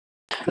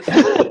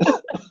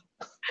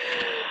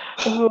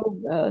Oh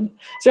man.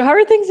 So how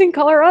are things in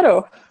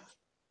Colorado?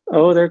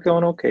 Oh, they're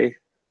going okay.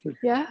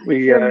 Yeah.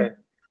 We're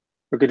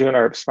doing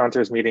our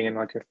sponsors meeting in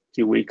like a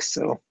few weeks,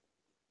 so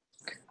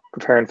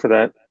preparing for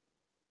that.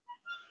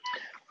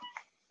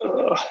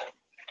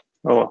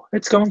 Oh,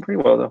 it's going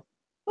pretty well though.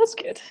 That's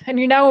good. And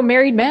you're now a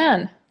married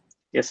man.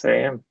 Yes, I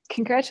am.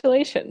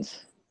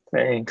 Congratulations.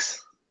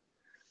 Thanks.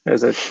 It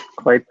was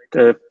quite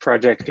the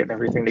project getting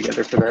everything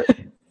together for that.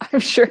 I'm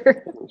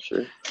sure. I'm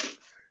sure.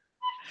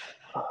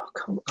 Oh,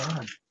 come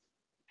on.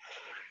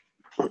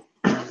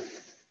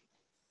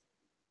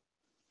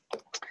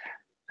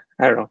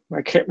 I don't know.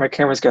 My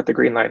camera's got the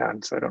green light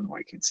on, so I don't know why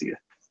I can't see it.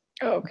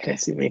 Oh, You okay. can't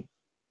see me.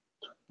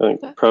 I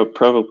think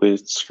probably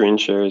screen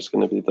share is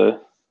going to be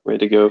the way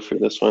to go for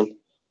this one.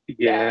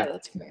 Yeah,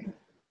 that's fair.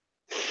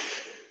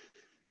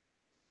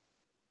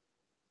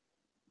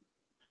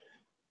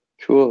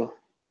 Cool.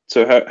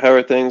 So how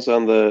are things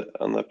on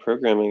the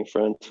programming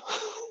front?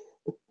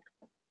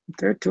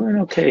 They're doing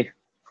okay.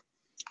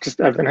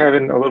 Just I've been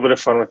having a little bit of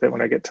fun with it.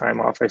 When I get time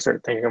off, I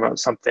start thinking about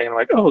something I'm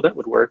like, oh, that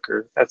would work,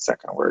 or that's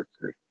not gonna work,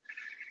 or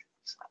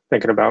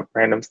thinking about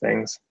random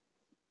things.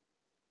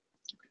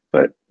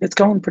 But it's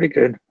going pretty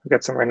good. I've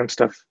got some random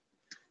stuff,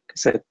 like I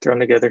said, thrown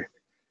together.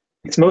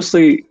 It's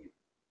mostly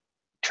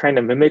trying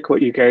to mimic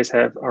what you guys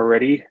have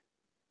already.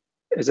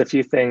 There's a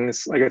few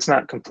things, like it's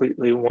not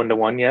completely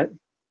one-to-one yet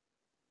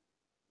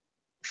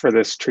for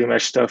this tree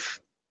mesh stuff,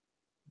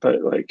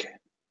 but like at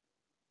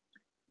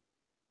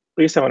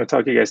least I want to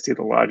talk you guys through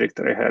the logic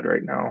that I had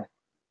right now.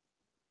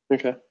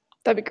 Okay.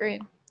 That'd be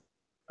great.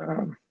 I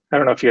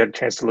don't know if you had a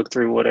chance to look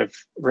through what I've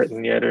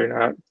written yet or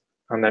not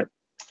on that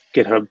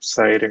GitHub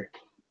site or.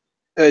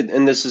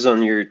 And this is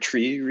on your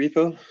tree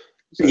repo?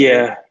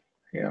 Yeah, right?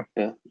 yeah.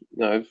 Yeah.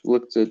 No, I've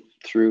looked it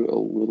through a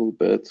little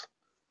bit.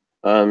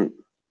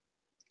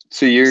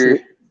 So you're.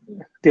 So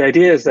the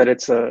idea is that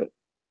it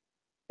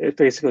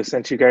basically,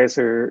 since you guys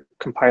are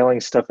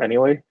compiling stuff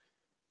anyway,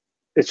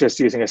 it's just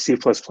using a C++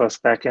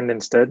 backend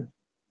instead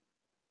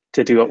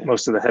to do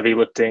most of the heavy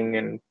lifting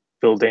and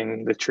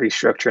building the tree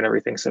structure and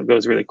everything. So it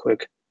goes really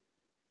quick.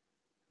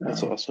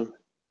 That's awesome.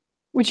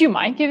 Would you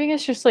mind giving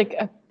us just like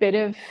a bit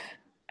of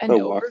an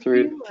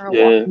walkthrough? overview or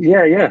a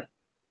Yeah. Yeah.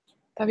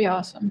 That'd be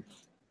awesome.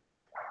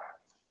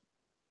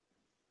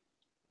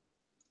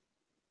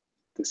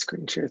 The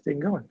screen share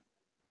thing going.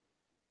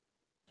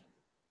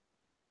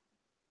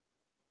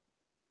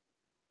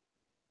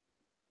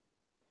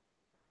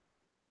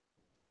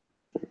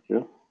 There we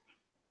go.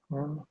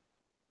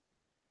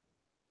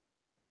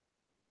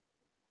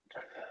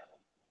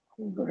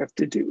 What do I have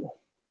to do?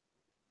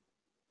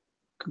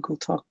 Google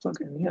Talk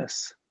plugin,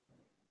 yes.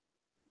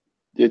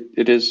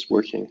 It is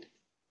working.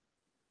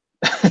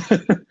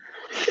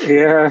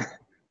 Yeah.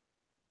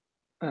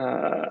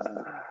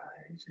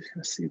 I'm just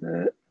gonna see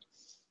that.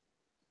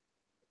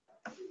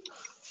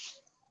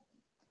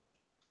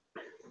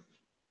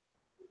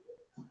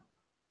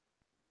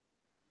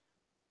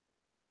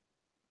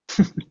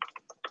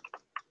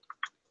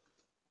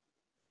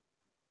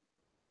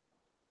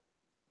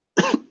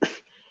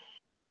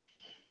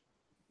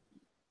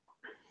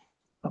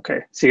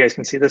 Okay, so you guys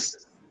can see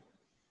this?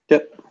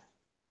 Yep.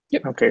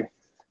 Okay,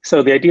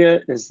 so the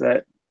idea is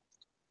that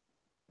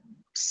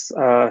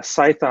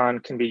Python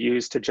can be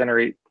used to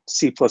generate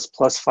C++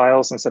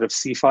 files instead of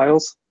C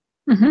files.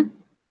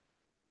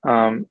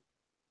 Mm-hmm.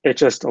 It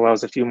just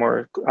allows a few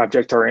more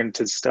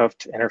object-oriented stuff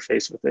to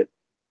interface with it.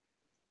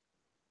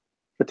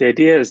 But the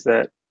idea is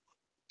that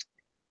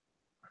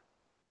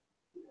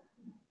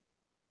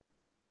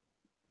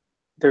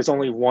there's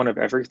only one of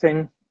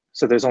everything.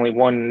 So there's only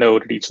one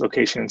node at each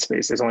location in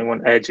space. There's only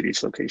one edge at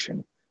each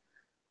location.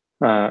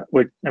 The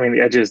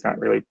edges not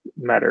really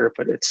matter,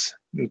 but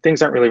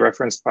things aren't really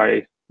referenced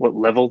by what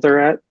level they're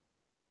at.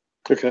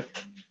 Okay.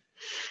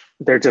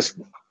 They're just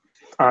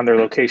on their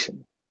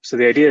location. So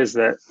the idea is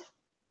that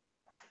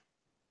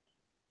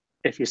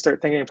if you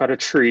start thinking about a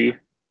tree,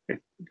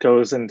 it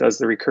goes and does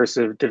the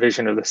recursive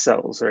division of the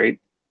cells, right?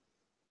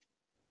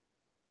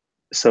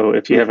 So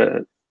if you have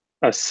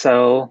a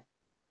cell,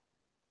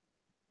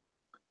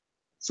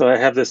 so I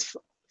have this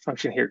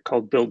function here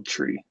called build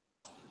tree.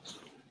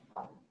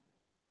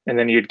 And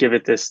then you'd give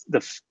it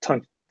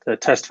the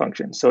test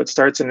function. So it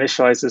starts and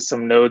initializes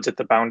some nodes at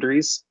the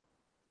boundaries,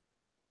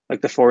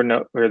 like the 4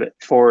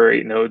 or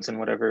 8 nodes in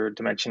whatever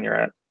dimension you're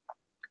at.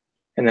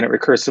 And then it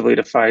recursively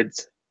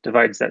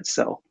divides that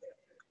cell.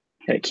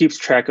 And it keeps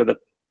track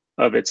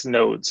of its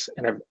nodes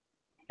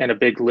and a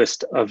big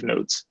list of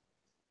nodes.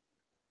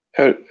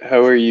 How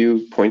are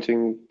you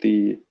pointing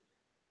the?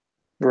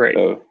 Right.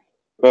 Oh,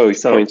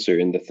 points are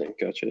in the thing.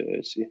 Gotcha.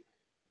 I see.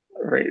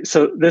 Right.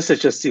 So this is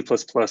just C++.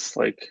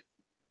 Like,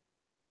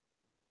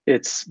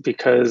 it's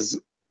because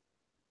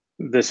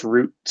this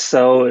root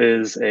cell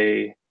is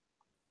a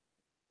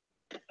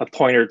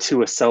pointer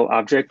to a cell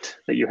object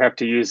that you have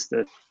to use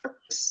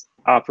this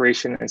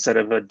operation instead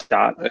of a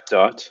dot. A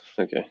dot.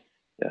 Okay.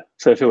 Yeah.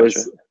 So if it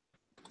was,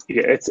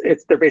 yeah,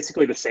 they're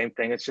basically the same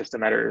thing. It's just a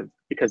matter of,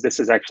 because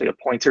this is actually a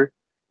pointer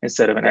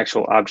instead of an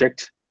actual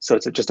object. So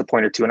it's just a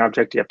pointer to an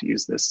object. You have to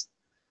use this.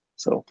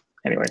 So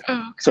Anyway,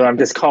 Oh, so I'm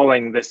just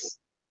calling this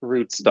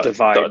roots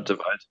divide. Dot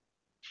divide.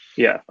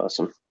 Yeah.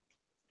 Awesome.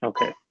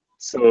 Okay.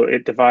 So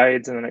it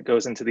divides and then it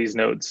goes into these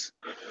nodes.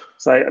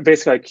 So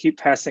I keep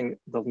passing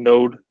the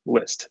node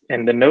list,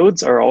 and the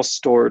nodes are all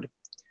stored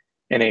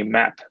in a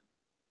map.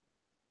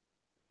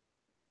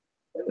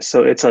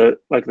 So it's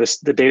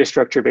the data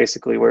structure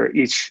basically where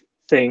each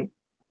thing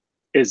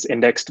is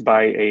indexed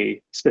by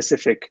a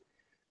specific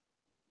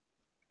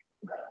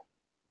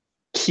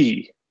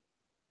key.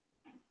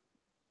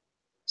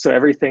 So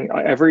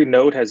every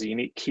node has a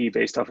unique key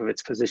based off of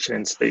its position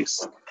in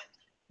space.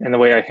 And the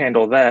way I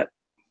handle that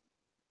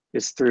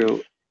is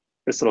through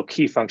this little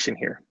key function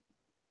here.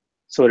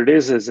 So what it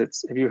is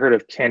have you heard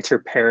of Cantor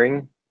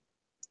pairing?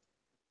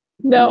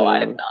 no, I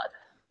have not.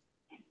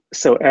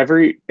 So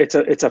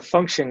it's a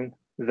function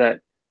that,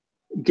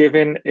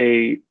 given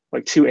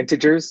two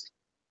integers,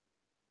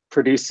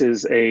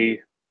 produces a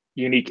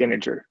unique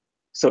integer.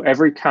 So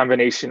every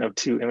combination of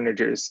two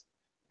integers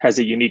has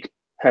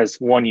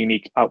one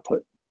unique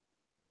output.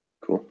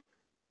 Cool.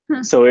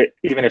 So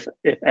even if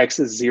x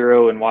is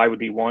 0 and y would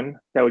be 1,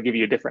 that would give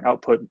you a different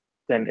output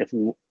than if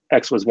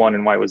x was 1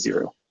 and y was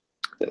 0.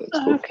 Yeah,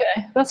 that's cool.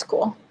 Okay, that's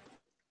cool.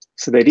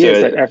 So the idea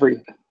is that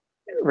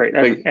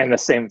and the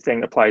same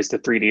thing applies to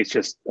 3D. It's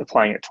just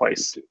applying it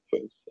twice.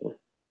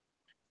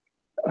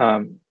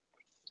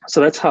 So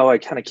that's how I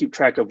kind of keep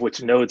track of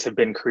which nodes have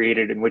been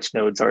created and which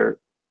nodes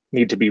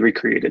need to be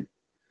recreated.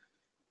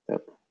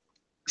 Yep.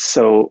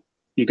 So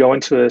you go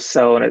into a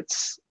cell and it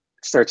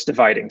starts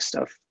dividing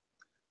stuff.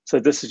 So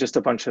this is just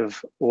a bunch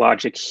of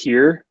logic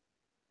here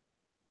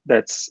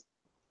that's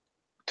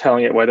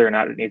telling it whether or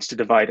not it needs to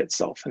divide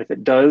itself. And if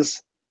it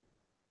does,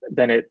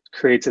 then it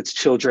creates its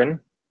children.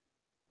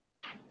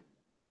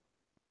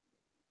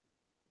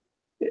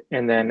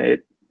 And then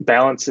it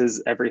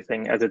balances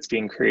everything as it's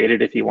being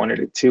created if you wanted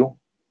it to.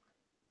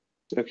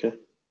 Okay.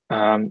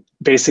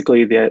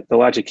 Basically, the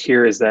logic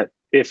here is that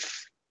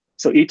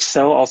each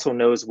cell also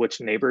knows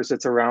which neighbors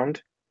it's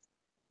around.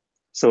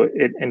 So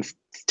in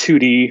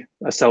 2D,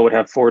 a cell would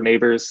have 4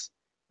 neighbors.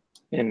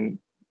 In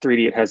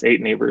 3D, it has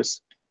 8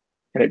 neighbors.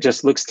 And it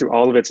just looks through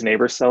all of its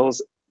neighbor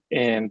cells.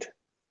 And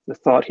the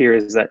thought here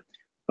is that,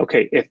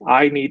 okay, if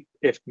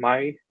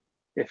a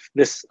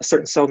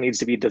certain cell needs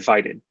to be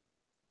divided,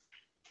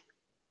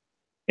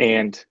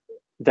 and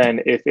then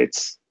if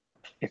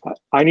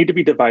I need to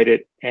be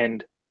divided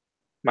and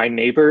my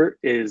neighbor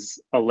is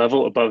a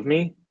level above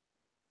me,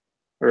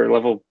 or a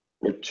level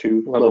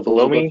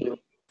below me.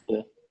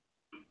 Yeah.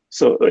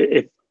 So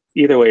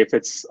either way, if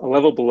it's a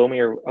level below me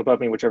or above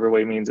me, whichever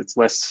way means it's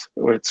less,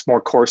 or it's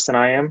more coarse than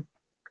I am,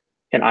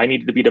 and I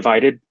need to be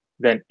divided,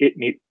 then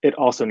it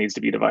also needs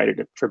to be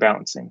divided for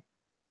balancing.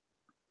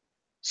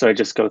 So I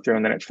just go through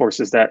and then it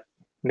forces that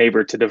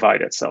neighbor to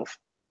divide itself.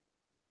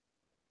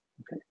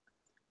 Okay.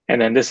 And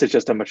then this is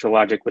just a bunch of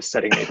logic with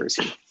setting neighbors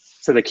here.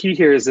 So the key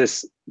here is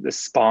this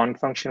spawn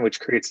function,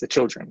 which creates the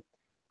children.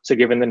 So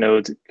given the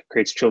nodes, it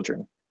creates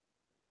children.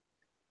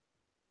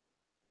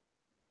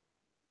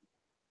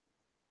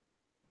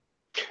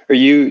 Are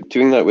you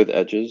doing that with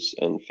edges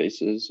and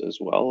faces as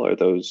well? Are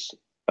those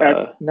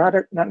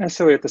not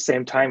necessarily at the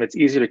same time? It's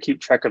easier to keep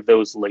track of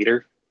those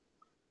later.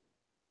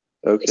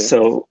 Okay.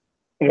 So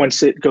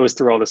once it goes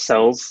through all the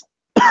cells,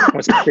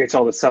 once it creates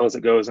all the cells,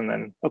 it goes and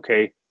then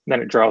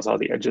it draws all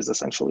the edges,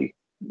 essentially,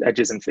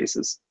 edges and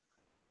faces.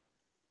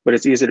 But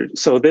it's easier to,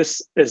 so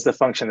this is the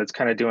function that's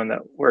kind of doing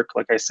that work.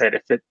 Like I said,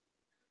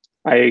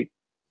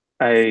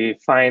 I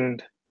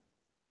find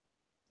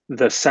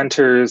the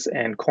centers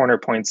and corner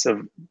points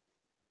of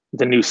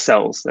the new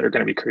cells that are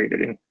going to be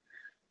created in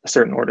a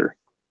certain order.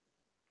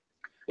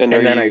 And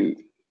are you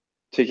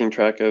taking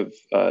track of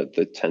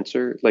the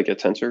tensor, like a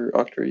tensor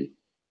OcTree?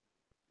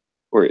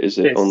 Or is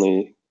it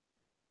only?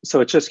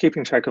 So it's just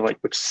keeping track of like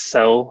which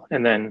cell,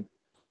 and then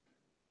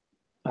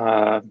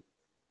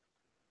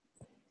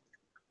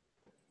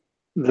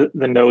the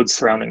nodes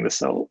surrounding the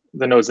cell,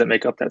 the nodes that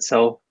make up that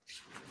cell.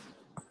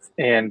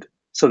 And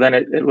so then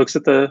it looks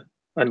at a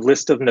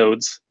list of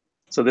nodes.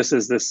 So this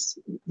is this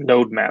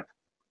node map.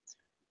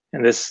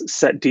 And this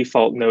set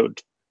default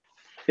node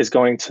is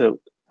going to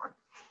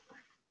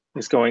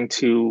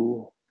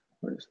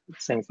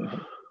same thing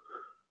here.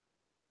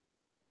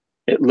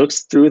 It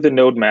looks through the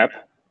node map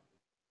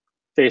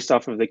based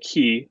off of the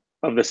key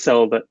of the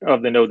cell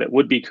of the node that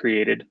would be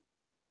created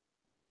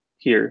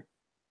here.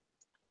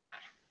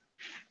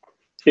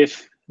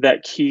 If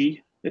that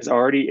key is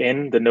already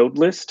in the node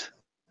list,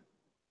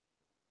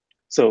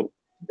 so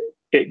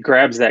it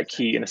grabs that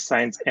key and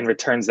assigns and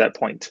returns that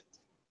point.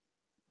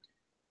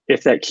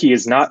 If that key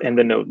is not in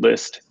the node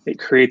list, it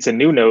creates a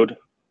new node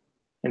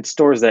and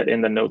stores that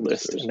in the node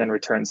list and then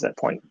returns that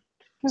point.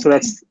 Okay. So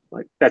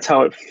that's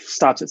how it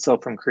stops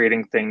itself from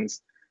creating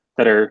things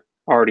that are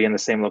already in the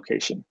same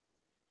location.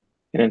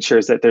 It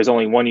ensures that there's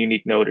only one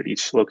unique node at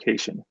each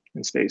location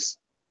in space.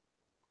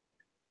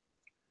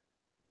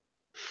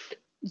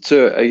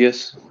 So I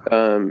guess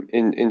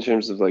in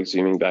terms of like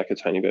zooming back a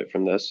tiny bit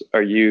from this,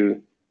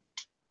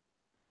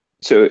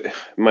 so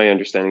my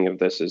understanding of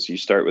this is you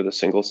start with a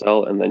single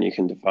cell and then you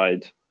can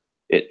divide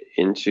it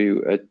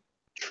into a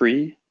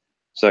tree.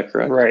 Is that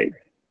correct? Right.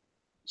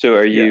 So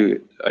are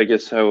you, I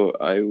guess how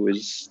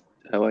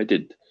I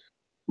did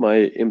my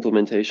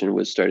implementation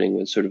was starting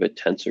with sort of a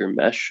tensor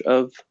mesh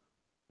of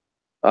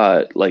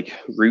like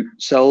root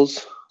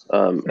cells,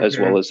 as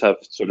well as have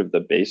sort of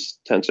the base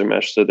tensor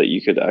mesh so that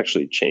you could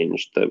actually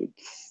change the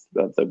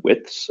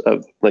widths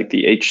of like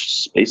the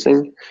H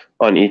spacing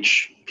on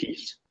each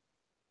piece.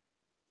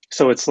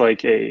 So it's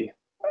like I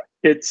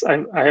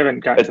haven't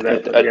gotten to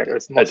that part yet.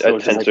 It's A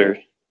tensor,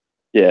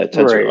 like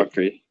tensor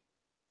OcTree.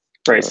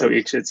 Right. So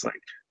it's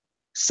like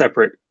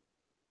separate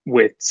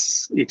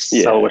widths. Each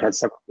cell would have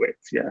separate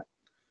widths. Yeah.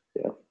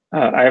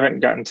 I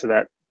haven't gotten to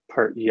that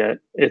part yet.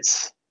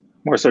 It's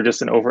more so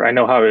just I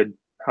know how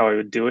I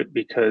would do it,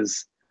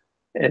 because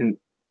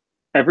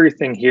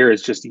everything here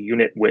is just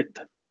unit width.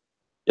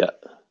 Yeah.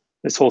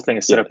 This whole thing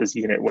is set up as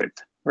unit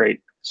width,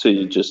 right? So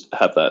you just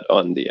have that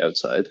on the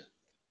outside.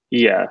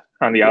 Yeah,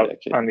 on the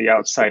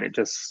outside, it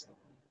just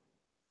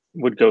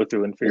would go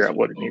through and figure out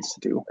what it needs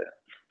to do.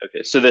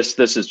 Okay, so this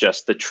is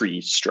just the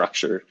tree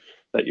structure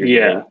that you're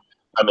doing.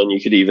 I mean, you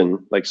could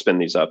even like spin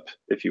these up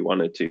if you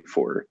wanted to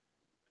for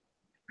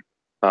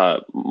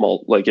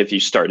like if you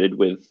started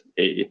with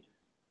a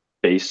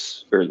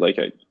base or like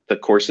the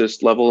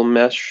coarsest level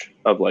mesh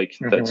of like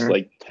that's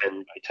like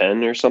 10 by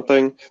 10 or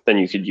something, then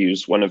you could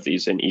use one of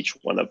these in each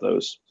one of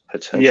those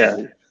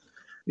potentially.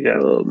 Yeah.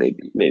 Oh,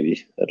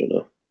 maybe I don't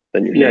know.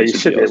 Then your you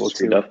should be able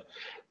to up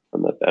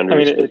on that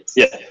boundary. I mean,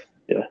 yeah,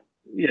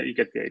 you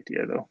get the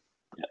idea though.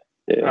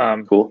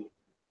 Yeah. Cool.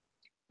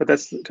 But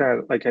that's kind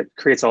of like, it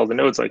creates all the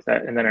nodes like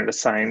that, and then it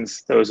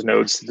assigns those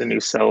nodes to the new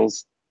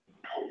cells.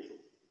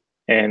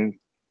 And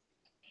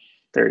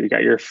there you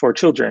got your 4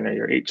 children or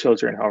your 8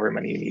 children, however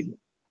many you need.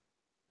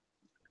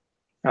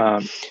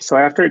 So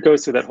after it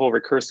goes through that whole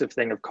recursive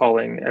thing of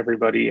calling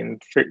everybody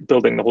and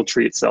building the whole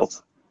tree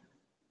itself,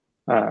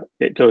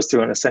 it goes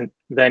through and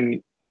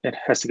then it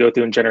has to go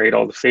through and generate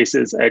all the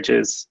faces,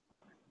 edges,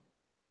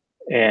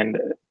 and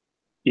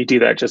you do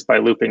that just by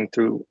looping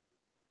through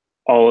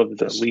all of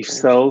the leaf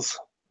cells.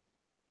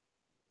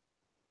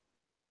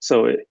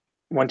 So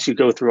once you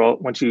build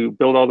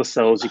all the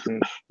cells, you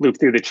can loop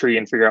through the tree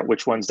and figure out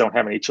which ones don't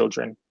have any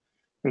children,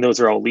 and those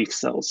are all leaf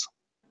cells.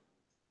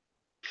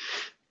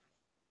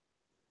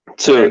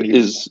 So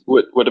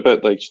what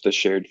about like the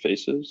shared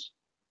faces?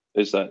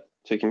 Is that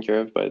taken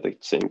care of by the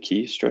same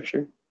key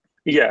structure?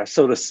 Yeah,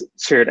 so the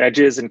shared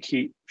edges and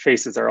key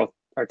faces are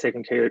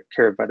taken care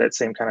of by that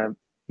same kind of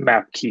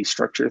map key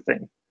structure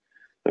thing.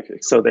 Okay. Cool.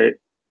 So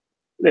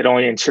it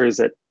only ensures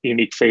that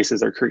unique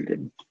faces are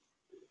created.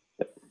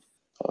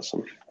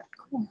 Awesome.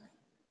 Cool.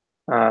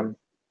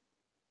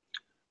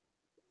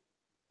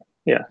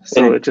 Yeah,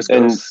 so it just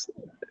goes.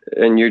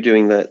 And you're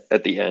doing that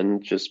at the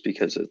end just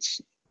because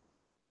it's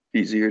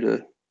easier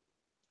to.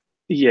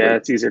 Yeah,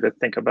 it's easier to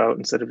think about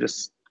instead of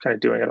just kind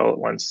of doing it all at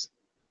once.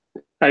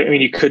 I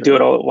mean, you could do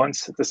it all at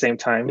once at the same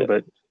time,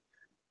 but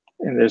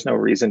there's no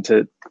reason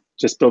to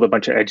just build a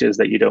bunch of edges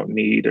that you don't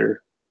need.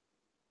 Or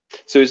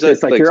so is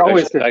that like you're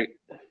always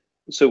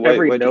so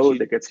every node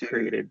that gets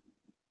created.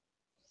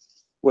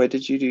 Why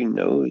did you do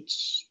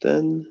nodes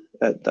then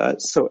at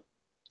that? So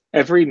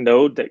every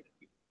node that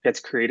gets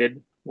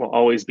created will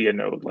always be a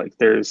node. Like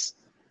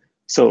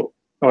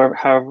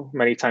however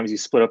many times you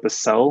split up a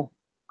cell,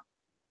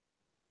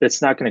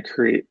 it's not going to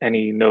create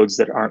any nodes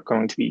that aren't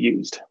going to be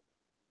used.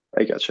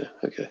 I gotcha.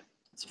 Okay.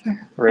 That's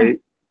fair. Right.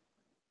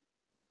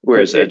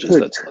 Whereas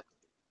edges,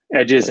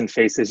 edges and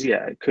faces,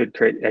 it could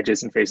create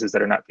edges and faces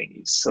that are not being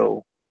used.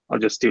 So I'll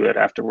just do it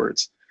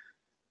afterwards.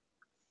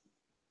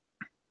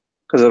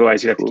 Because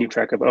otherwise you have to keep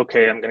track of,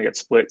 okay, I'm going to get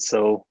split.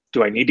 So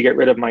do I need to get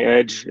rid of my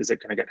edge? Is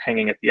it going to get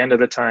hanging at the end of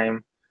the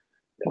time?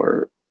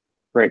 Or,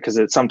 right, because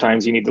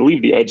sometimes you need to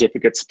leave the edge if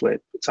it gets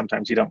split, but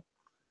sometimes you don't.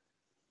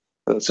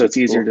 So it's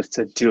easier just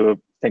to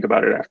think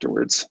about it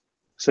afterwards.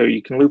 So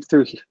you can loop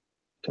through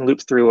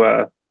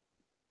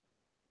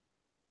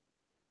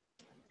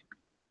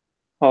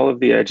all of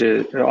the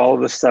edges, all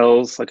of the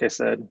cells, like I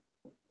said,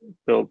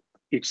 build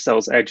each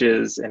cell's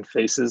edges and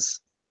faces.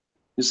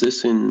 Is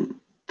this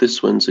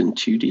one's in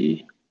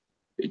 2D?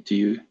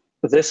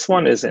 This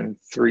one is in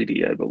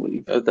 3D, I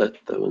believe. Oh, that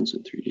one's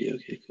in 3D.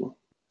 Okay, cool.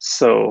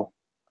 So,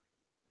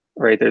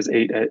 right, there's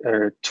 8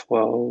 or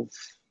 12,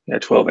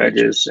 12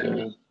 edges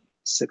and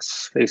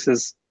 6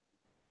 faces.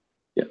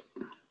 Yeah.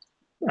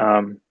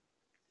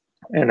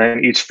 And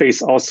then each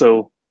face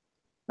also,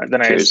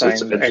 then I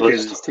assign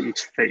edges to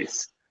each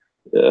face.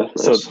 Yeah.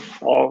 So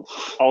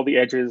all the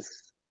edges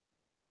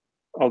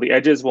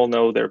will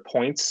know their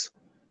points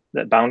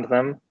that bound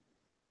them,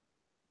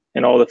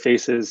 and all the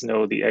faces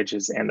know the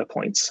edges and the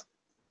points.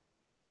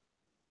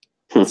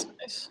 That's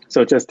nice.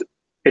 So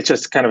it's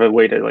just kind of a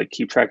way to like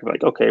keep track of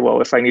like, okay, well,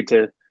 if I need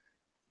to,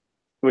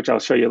 which I'll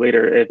show you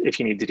later, if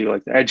you need to do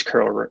like the edge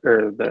curl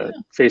or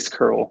the face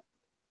curl,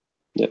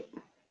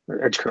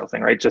 or edge curl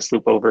thing, right? Just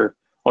loop over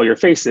all your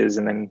faces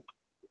and then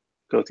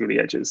go through the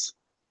edges.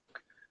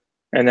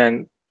 And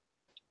then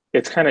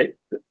it's kind of,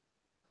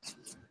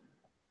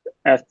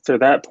 after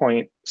that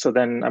point, so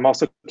then I'm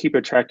also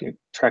keeping track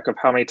of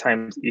how many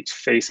times each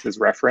face is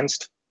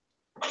referenced.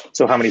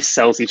 So how many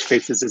cells each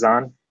face is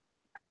on.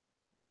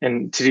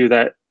 And to do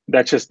that,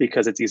 that's just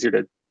because it's easier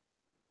to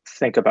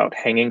think about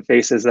hanging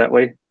faces that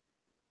way.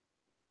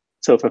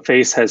 So if a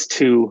face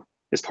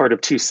is part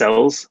of two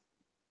cells,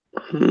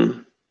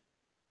 like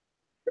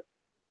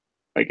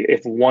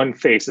if one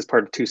face is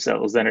part of two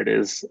cells, then it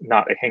is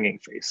not a hanging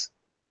face.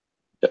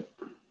 Yep.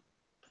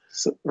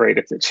 So, right,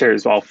 if it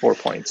shares all 4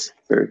 points.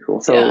 Very cool.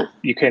 So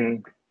you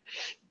can,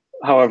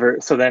 however,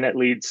 so then it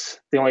leads,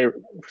 the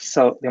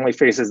only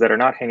faces that are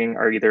not hanging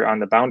are either on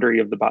the boundary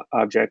of the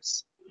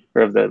objects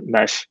or of the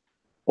mesh,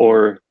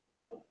 or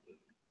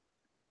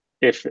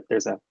if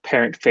there's a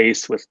parent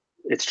face with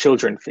its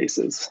children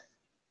faces.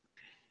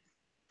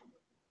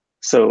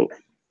 So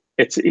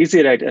it's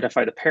easy to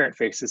identify the parent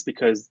faces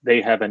because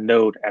they have a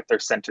node at their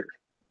center.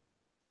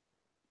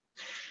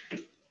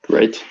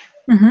 Right.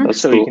 Mm-hmm.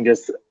 So cool. you can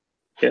just,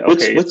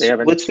 okay,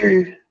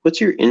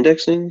 what's your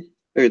indexing,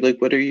 or like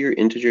what are your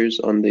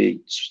integers on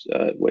the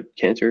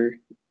Cantor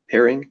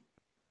pairing?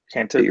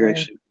 Cantor pairing?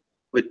 Actually,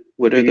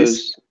 what are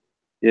those?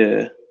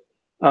 Yeah.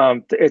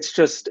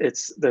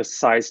 It's the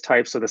size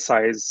type, so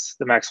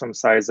the maximum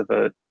size of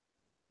a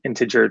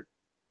integer.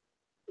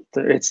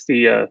 It's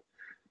the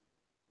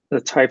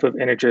type of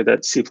integer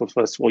that C++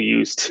 will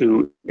use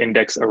to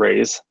index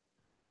arrays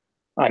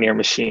on your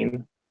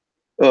machine.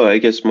 Oh, I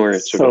guess more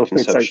sort of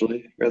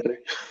conceptually, rather.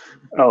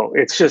 Oh,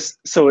 it's just,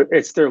 so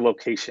it's their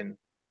location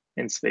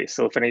in space.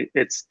 So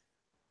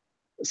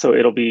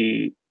it'll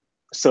be,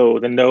 so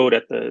the node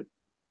at the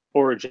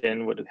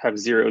origin would have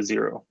 0,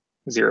 0,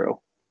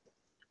 0.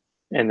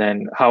 And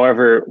then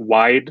however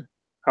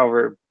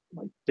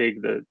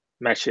big the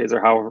mesh is,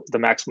 or however the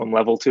maximum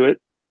level to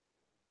it.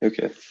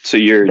 Okay, so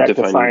you're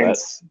defining that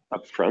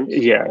up front,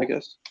 yeah, I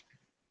guess?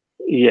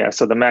 Yeah,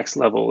 so the max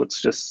level,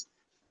 it's just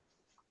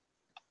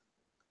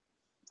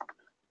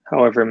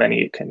however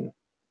many it can.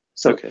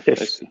 So if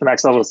the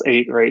max level is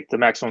 8, right, the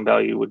maximum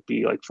value would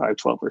be like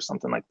 512 or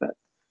something like that.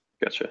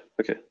 Gotcha.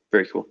 Okay,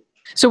 very cool.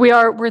 So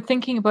we're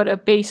thinking about a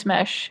base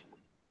mesh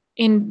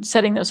in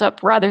setting those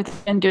up rather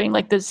than doing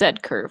like the Z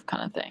curve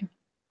kind of thing.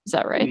 Is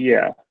that right?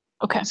 Yeah.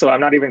 Okay. So I'm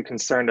not even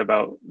concerned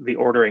about the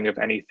ordering of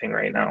anything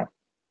right now.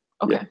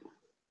 Okay. Yeah.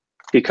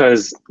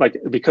 Because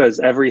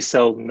every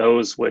cell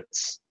knows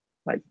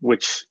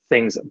which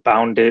things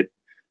bound it.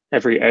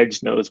 Every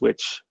edge knows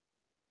which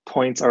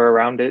points are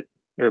around it,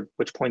 or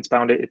which points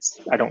bound it.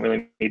 I don't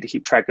really need to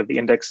keep track of the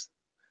index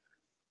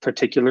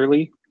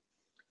particularly.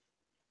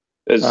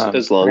 As long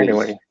as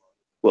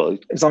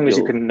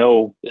you can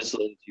know. As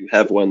long as you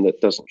have one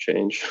that doesn't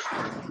change,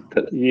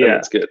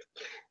 that's good.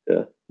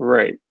 Yeah.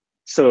 Right.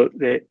 So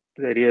the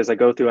idea is I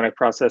go through and I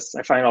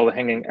find all the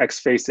hanging X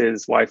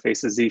faces, Y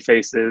faces, Z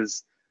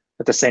faces.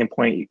 At the same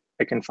point,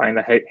 I can find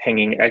the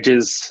hanging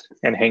edges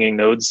and hanging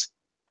nodes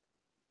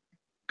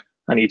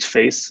on each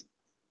face.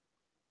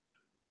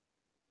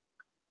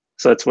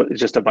 So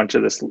just a bunch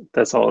of this.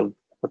 That's all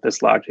what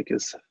this logic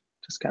is.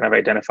 Just kind of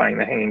identifying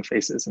the hanging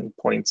faces and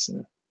points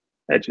and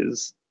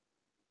edges.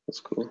 That's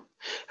cool.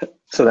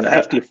 So then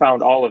after you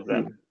found all of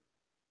them,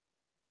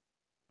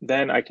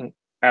 then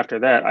after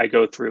that, I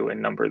go through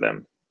and number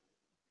them.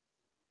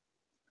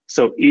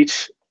 So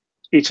each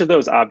of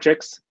those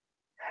objects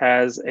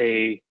has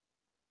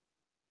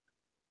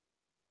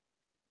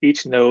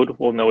each node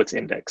will know its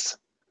index.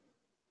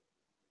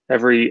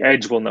 Every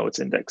edge will know its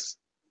index.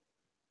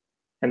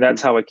 And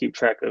that's how I keep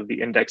track of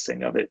the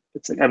indexing of it.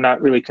 It's like I'm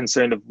not really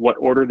concerned of what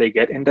order they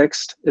get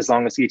indexed, as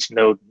long as each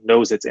node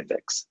knows its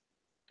index.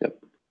 Yep.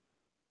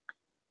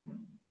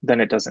 Then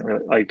it doesn't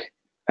really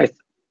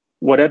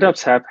what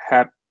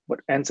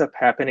ends up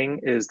happening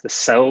is the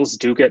cells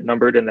do get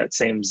numbered in that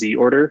same Z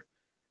order,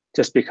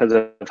 just because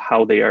of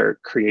how they are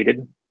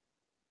created.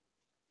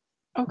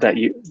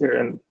 Okay. They're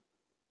in,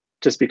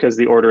 just because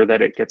the order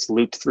that it gets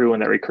looped through in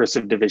that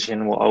recursive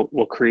division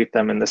will create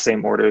them in the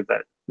same order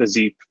that the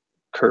Z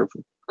curve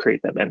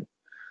create them in.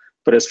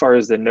 But as far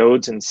as the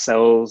nodes and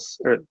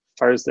cells, or as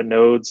far as the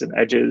nodes and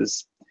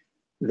edges,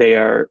 they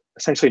are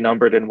essentially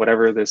numbered in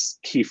whatever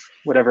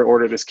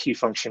order this key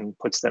function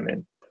puts them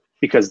in,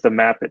 because the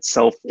map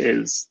itself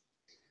is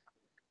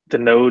the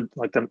node,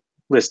 like the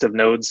list of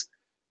nodes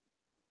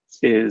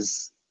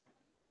is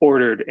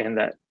ordered in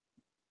that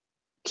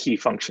key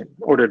function,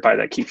 ordered by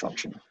that key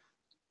function.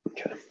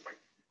 Okay.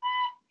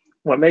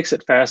 What makes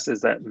it fast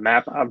is that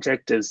map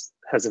object has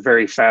a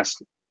very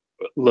fast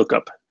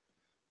lookup.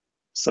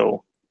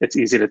 So it's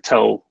easy to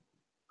tell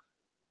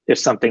if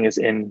something is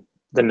in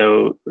the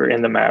node or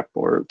in the map,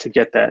 or to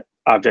get that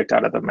object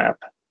out of the map.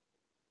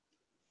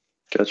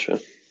 Gotcha.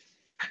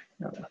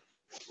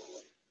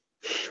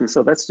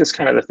 So that's just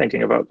kind of the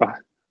thinking about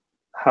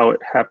how it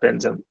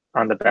happens on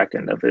the back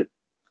end of it.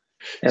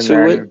 And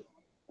so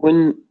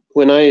then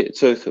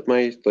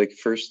my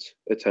first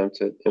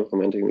attempt at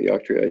implementing the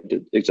OcTree, I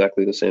did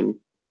exactly the same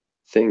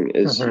thing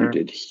as you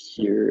did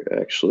here,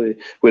 actually,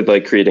 with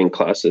creating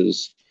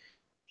classes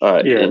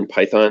in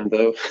Python,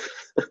 though.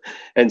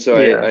 And so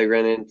I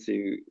ran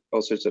into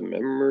all sorts of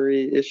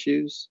memory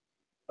issues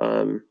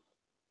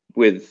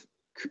with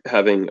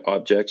having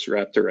objects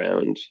wrapped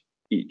around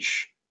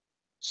each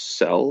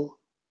cell,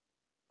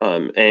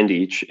 and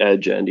each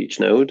edge and each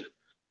node.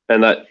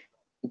 And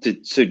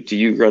so do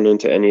you run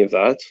into any of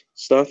that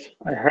stuff?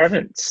 I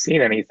haven't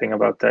seen anything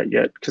about that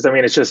yet, because I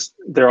mean, it's just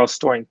they're all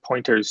storing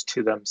pointers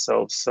to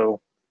themselves,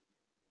 so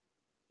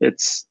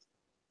it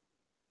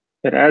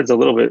adds a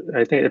little bit.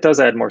 I think it does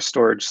add more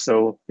storage.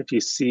 So if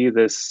you see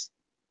this,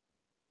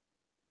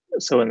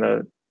 so in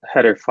the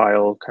header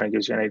file, kind of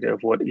gives you an idea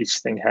of what each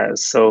thing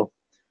has. So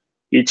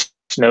each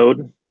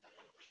node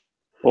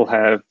will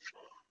have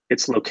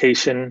its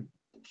location,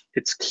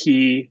 its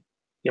key,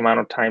 the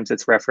amount of times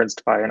it's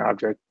referenced by an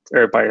object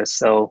or by a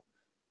cell,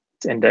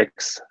 its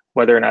index,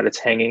 whether or not it's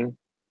hanging,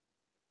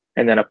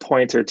 and then a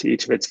pointer to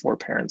each of its 4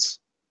 parents.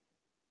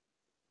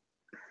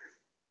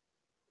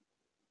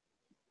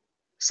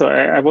 So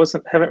I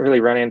haven't really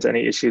run into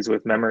any issues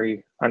with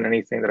memory on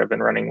anything that I've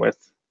been running with.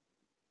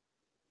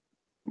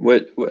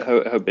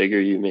 How big are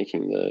you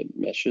making the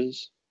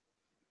meshes?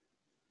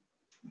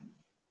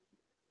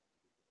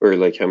 Or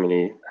like how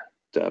many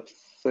depth,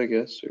 I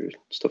guess, or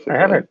stuff like I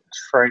that? haven't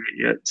tried it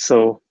yet.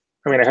 So,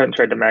 I mean, I haven't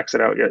tried to max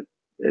it out yet.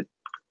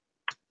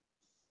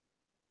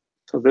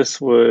 So this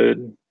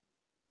would,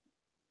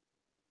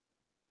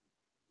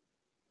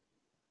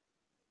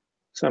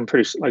 so I'm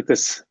pretty like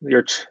this,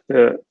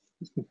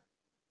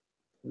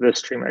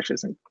 this tree mesh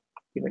isn't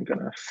even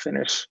gonna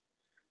finish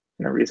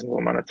in a reasonable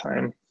amount of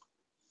time.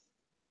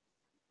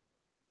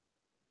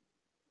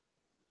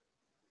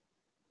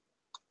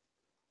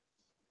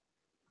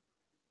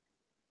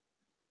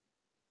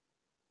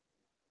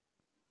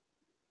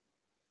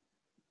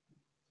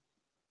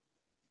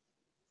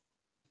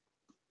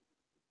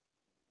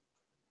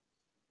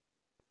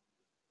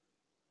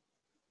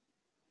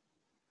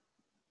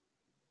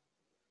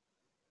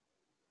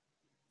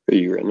 Are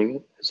you running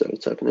it? Is that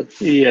what's happening?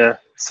 Yeah,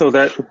 so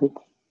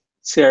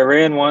see, I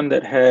ran one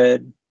that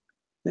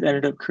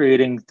ended up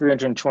creating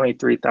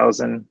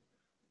 323,000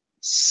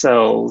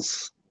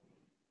 cells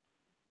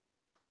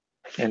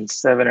in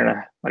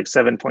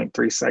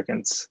 7.3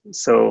 seconds.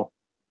 So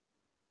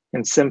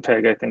in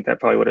Simpeg, I think that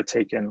probably would have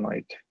taken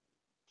like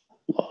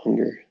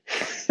Longer.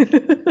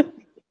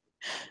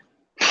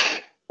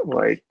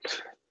 like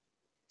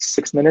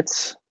 6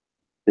 minutes.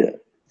 Yeah.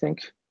 I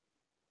think.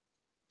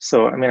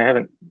 So I mean, I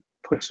haven't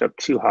pushed up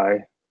too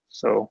high.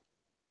 So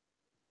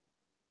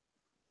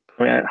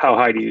I mean, how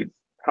high do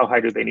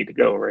they need to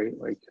go, right?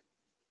 Like,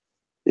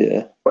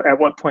 yeah. at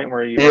what point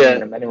were you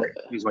running the memory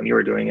issues when you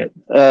were doing it?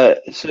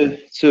 So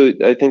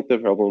I think the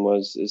problem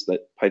is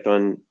that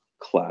Python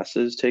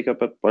classes take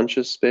up a bunch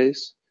of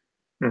space.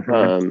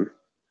 Mm-hmm.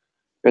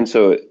 And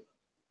so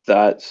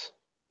that's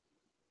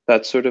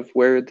sort of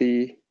where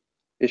the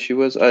issue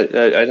was. I'd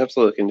have to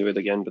look into it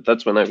again, but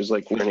that's when I was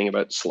like learning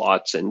about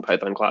slots in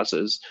Python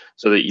classes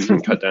so that you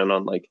can cut down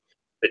on like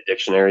the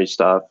dictionary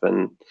stuff,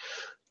 and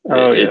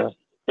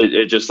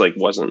it just like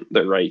wasn't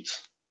the right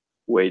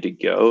way to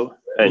go.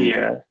 And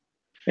yeah,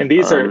 and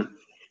these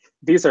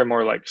are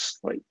more like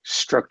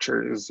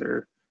structures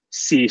or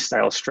C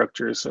style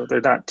structures, so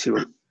they're not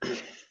too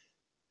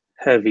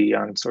heavy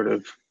on sort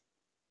of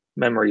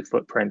memory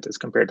footprint as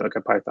compared to like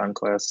a Python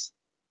class.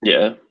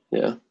 Yeah.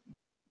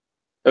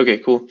 Okay,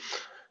 cool.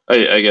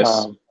 I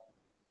guess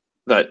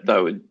that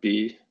would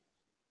be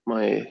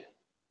my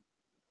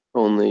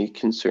only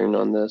concern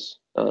on this.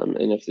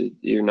 And if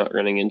you're not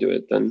running into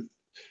it, then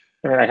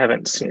I mean, I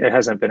haven't seen, it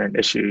hasn't been an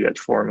issue yet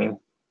for me.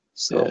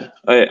 So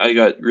yeah, I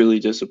got really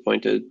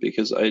disappointed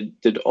because I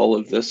did all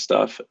of this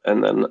stuff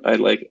and then I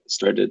like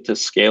started to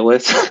scale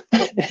it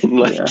and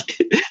like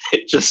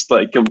it just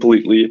like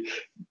completely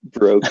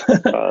broke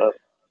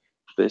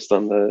based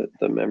on the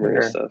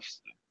memory stuff.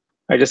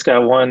 I just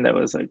got one that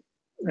was like,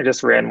 I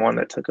just ran one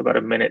that took about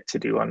a minute to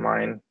do on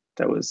mine.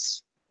 That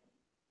was.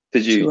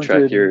 Did you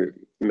track your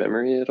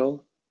memory at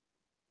all?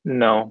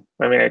 No,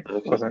 I mean, it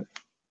wasn't.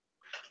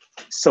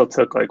 Still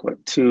took like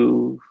what,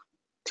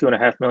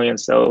 2.5 million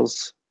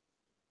cells.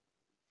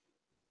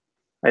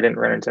 I didn't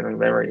run into any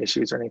memory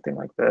issues or anything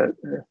like that.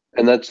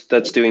 And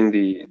that's doing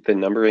the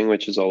numbering,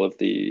 which is all of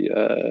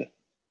the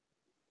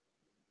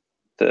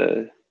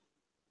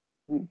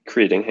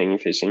creating hanging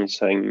facings,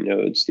 hanging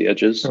nodes, the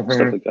edges, stuff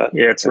like that.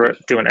 Yeah, it's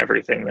doing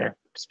everything there.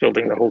 Just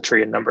building the whole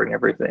tree and numbering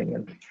everything.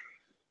 And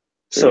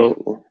so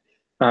cool.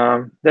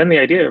 Then the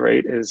idea,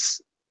 right,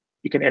 is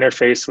you can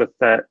interface with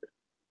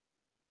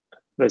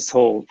this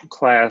whole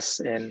class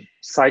in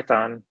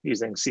Python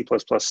using C++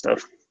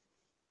 stuff.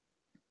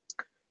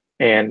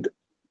 And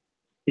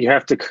you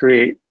have to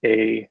create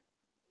a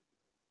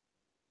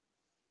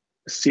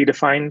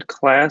C-defined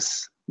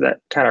class that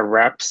kind of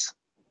wraps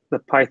the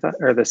Python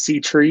or the C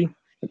tree,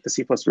 like the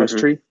C++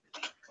 tree.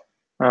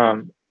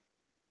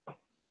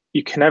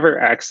 You can never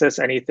access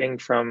anything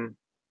from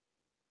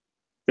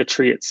the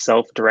tree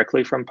itself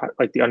directly from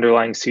like the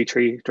underlying C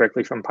tree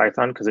directly from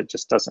Python because it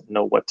just doesn't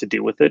know what to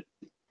do with it.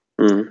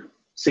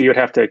 So you would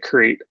have to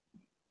create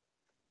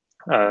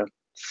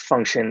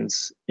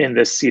functions in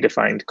this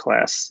C-defined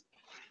class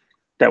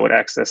that would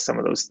access some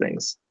of those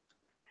things.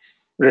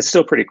 But it's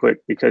still pretty quick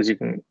because you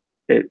can,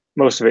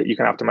 most of it you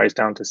can optimize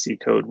down to C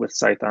code with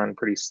Python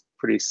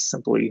pretty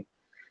simply.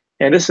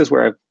 And this is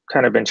where I've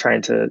kind of been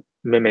trying to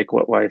mimic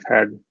what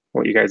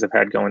you guys have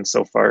had going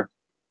so far,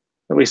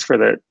 at least for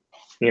the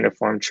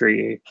uniform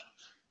tree.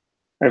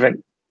 I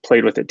haven't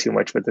played with it too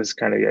much, but this is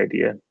kind of the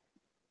idea.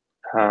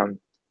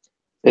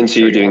 And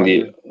so you're doing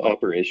the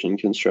operation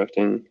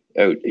constructing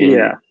out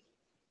in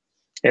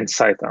in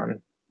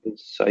Python. In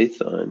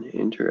Python,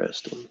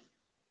 interesting.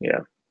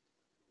 Yeah,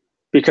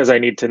 because I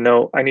need to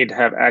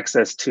have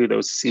access to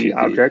those C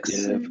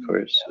objects. Yeah, of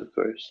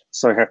course.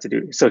 So I have to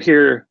do, so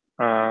here,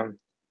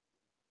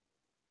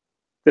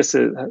 this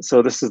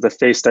is the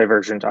face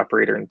divergent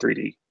operator in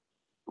 3D.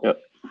 Yep.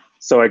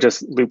 So I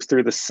just loop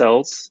through the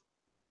cell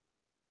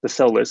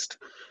list,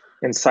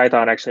 and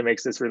Python actually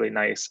makes this really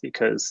nice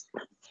because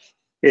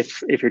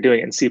if you're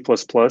doing it in C++,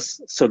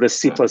 so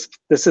this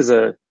is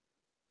a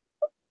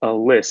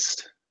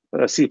list,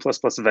 a C++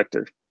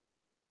 vector.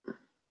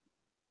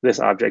 This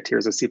object here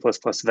is a C++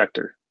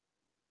 vector,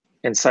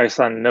 and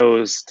Python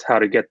knows how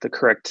to get the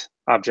correct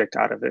object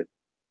out of it.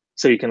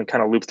 So you can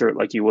kind of loop through it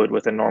like you would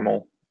with a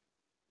normal,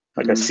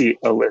 like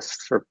a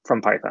list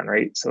from Python,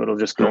 right? So it'll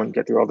just go and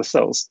get through all the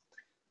cells.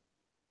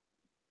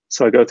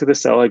 So I go through the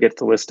cell, I get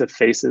the list of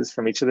faces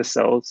from each of the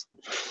cells,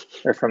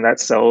 or from that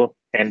cell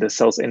and the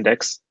cell's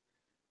index,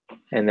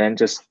 and then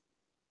just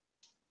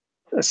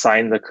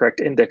assign the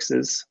correct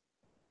indexes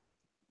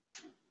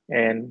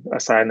and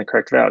assign the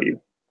correct value.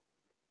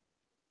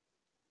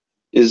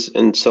 Is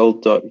in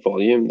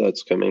cell.volume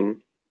that's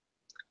coming.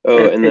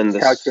 Oh, and then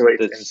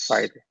calculates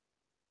inside.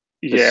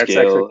 The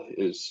scale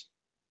is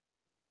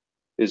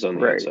on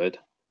the outside.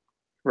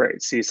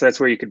 Right. See, so that's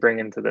where you could bring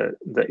into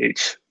the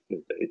H.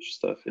 The H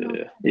stuff,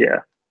 yeah. Yeah.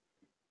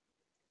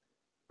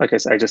 Like I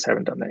said, I just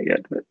haven't done that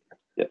yet, but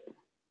yeah.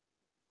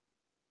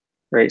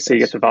 Right. So you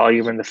get the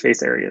volume and the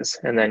face areas,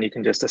 and then you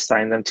can just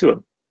assign them to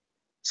them.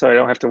 So I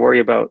don't have to worry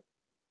about.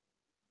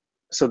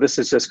 So this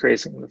is just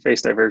creating the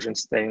face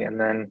divergence thing, and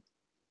then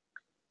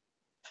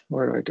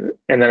where do I do it?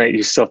 And then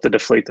you still have to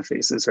deflate the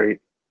faces, right?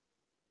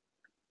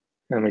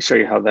 And let me show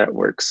you how that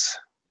works.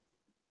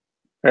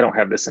 I don't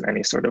have this in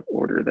any sort of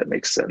order that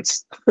makes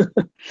sense.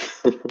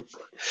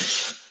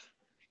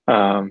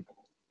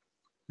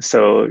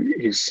 So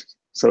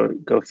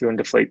go through and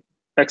deflate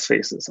X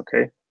faces,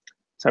 okay?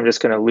 So I'm just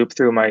going to loop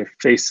through my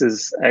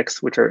faces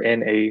X, which are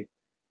in a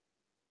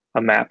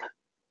map,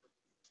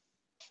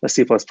 a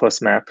C++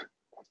 map.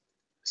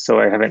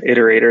 So I have an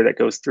iterator that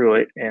goes through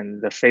it,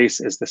 and the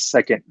face is the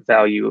second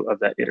value of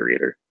that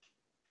iterator.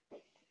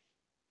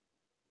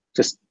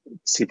 Just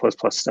C++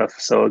 stuff.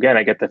 So again,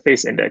 I get the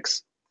face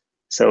index.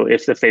 So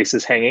if the face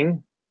is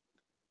hanging,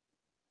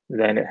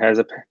 then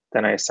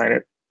then I assign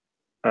it.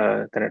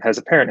 Then it has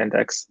a parent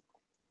index.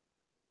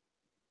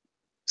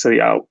 So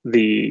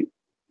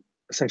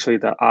essentially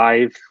the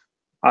I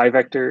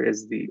vector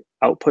is the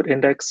output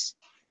index.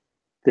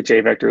 The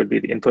J vector would be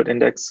the input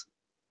index.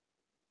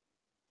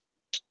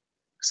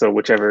 So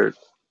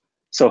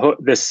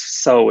this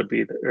cell would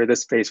be, or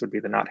this face would be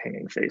the not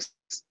hanging face,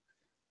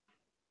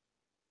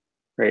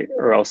 right?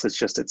 Or else it's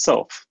just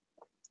itself.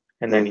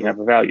 And then you have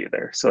a value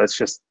there. So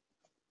it's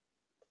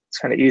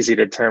kind of easy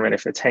to determine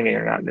if it's hanging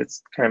or not. And it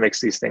kind of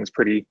makes these things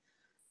pretty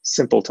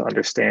simple to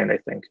understand, I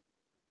think.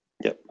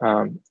 Yep.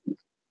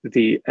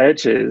 The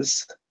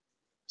edges,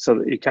 so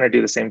you kind of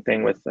do the same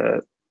thing with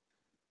let's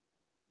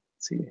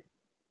see,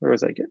 where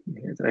was I getting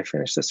here? Did I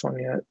finish this one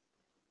yet?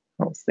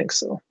 I don't think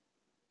so.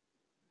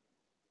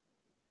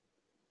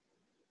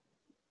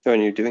 Oh,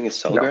 and you're doing a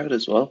cell grad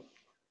as well?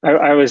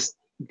 I was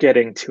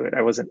getting to it.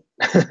 I wasn't,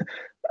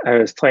 I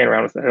was playing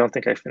around with it. I don't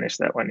think I finished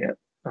that one yet.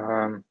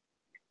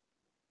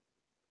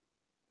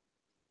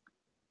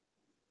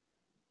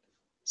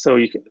 So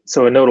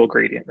a nodal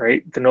gradient,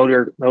 right? The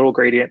nodal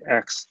gradient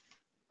acts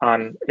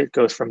on, it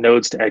goes from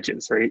nodes to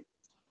edges, right?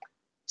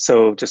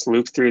 So just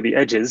loop through the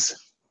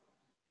edges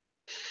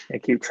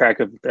and keep track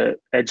of the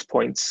edge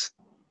point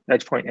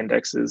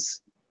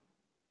indexes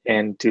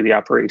and do the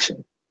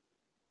operation.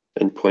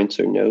 And points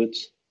are nodes,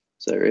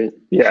 is that right?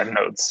 Yeah,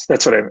 nodes.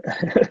 That's what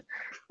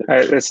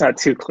it's not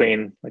too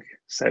clean. Like I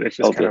said, it's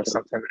just kind of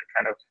something that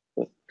kind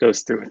of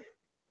goes through it,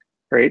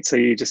 right? So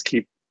you just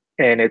keep,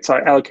 and it's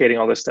allocating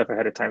all this stuff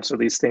ahead of time. So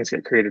these things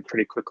get created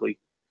pretty quickly.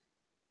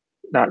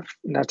 Not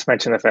to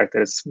mention the fact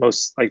that it's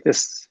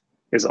this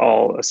is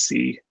all a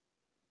C.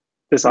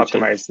 This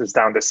optimized is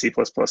down to C++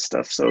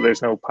 stuff. So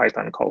there's no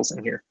Python calls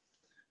in here.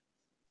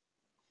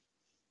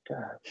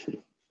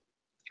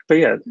 But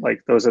yeah,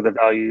 like those are the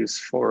values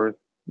for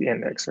the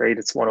index, right?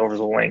 It's 1 over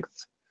the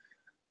length.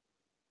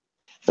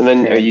 And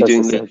then are you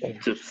doing the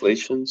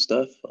deflation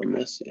stuff on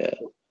this? Yeah.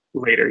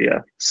 Later,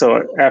 yeah.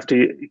 So after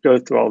you go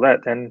through all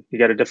that, then you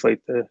got to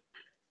deflate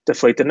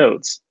the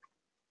nodes.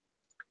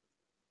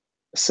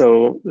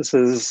 So this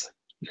is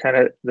kind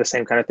of the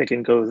same kind of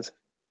thinking goes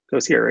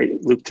here, right?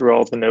 Loop through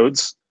all the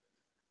nodes.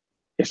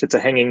 If it's a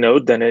hanging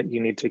node, then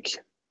you need to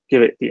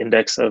give it the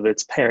index of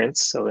its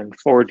parents. So in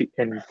 3D,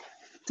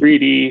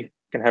 you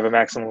can have a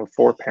maximum of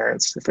 4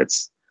 parents. If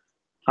it's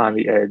on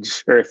the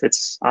edge, or if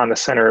it's on the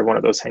center of one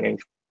of those hanging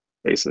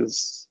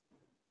faces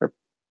or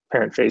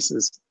parent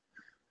faces.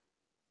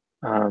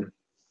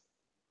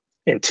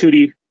 In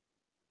 2D,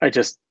 I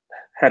just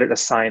had it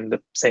assign the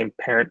same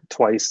parent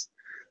twice,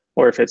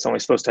 or if it's only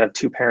supposed to have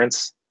two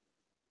parents,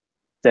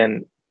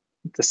 then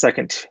the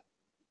second,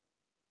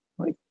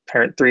 like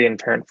parent 3 and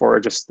parent 4 are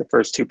just the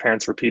first two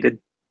parents repeated.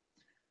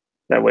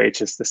 That way, it's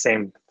just the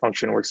same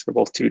function works for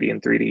both 2D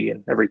and 3D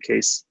in every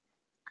case.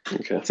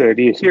 Okay. So the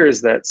idea here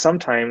is that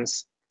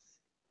sometimes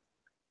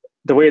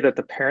the way that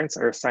the parents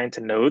are assigned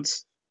to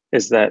nodes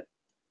is that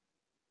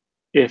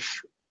if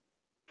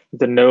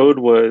the node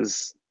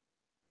was,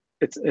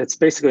 it's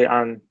basically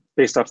on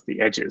based off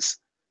the edges.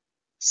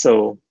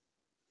 So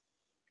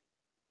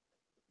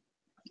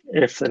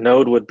if the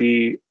node would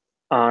be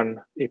on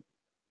a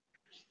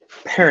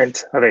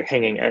parent of a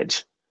hanging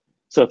edge,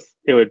 so if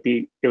it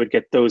would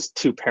get those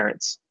two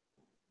parents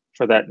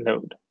for that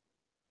node.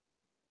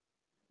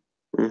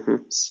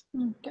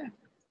 Okay.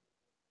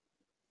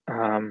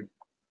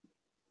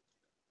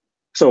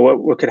 So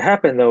what could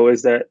happen though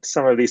is that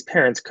some of these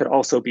parents could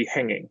also be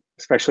hanging,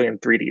 especially in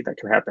 3D that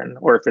can happen,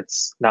 or if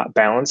it's not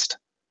balanced.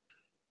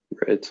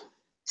 Right.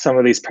 Some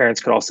of these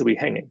parents could also be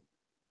hanging.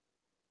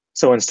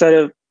 So instead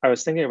of, I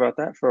was thinking about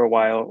that for a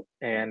while,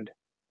 and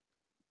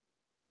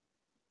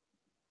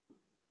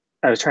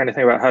I was trying to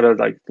think about how to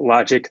like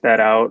logic that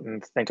out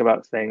and think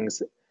about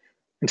things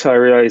until I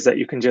realized that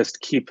you can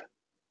just keep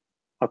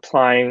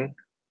applying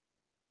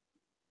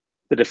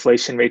the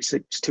deflation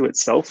matrix to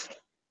itself.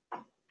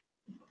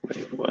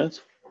 Wait, what?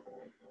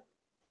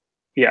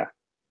 Yeah.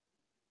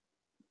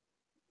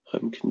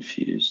 I'm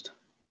confused.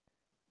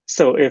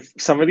 So if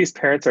some of these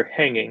parents are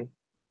hanging,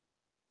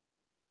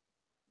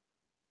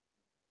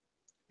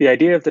 the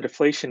idea of the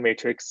deflation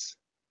matrix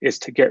is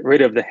to get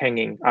rid of the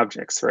hanging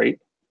objects, right?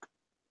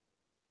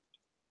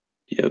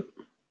 Yep.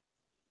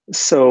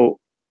 So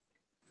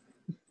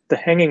the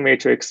hanging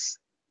matrix,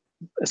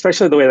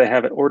 especially the way they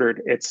have it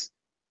ordered, it's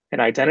an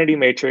identity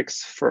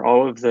matrix for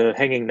all of the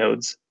hanging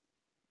nodes,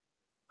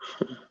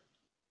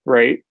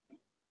 right?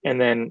 And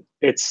then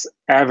it's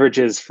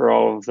averages for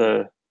all of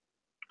the,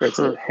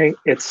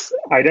 it's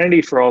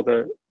identity for all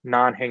the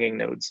non-hanging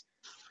nodes.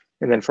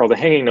 And then for all the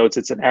hanging nodes,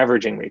 it's an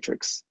averaging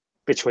matrix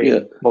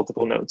between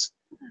multiple nodes.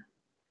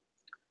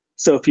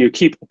 So if you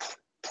keep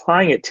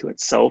applying it to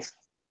itself,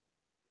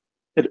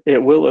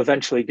 it will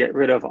eventually get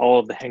rid of all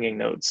of the hanging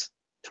nodes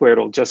to where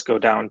it'll just go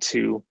down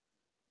to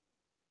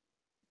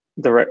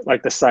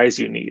the size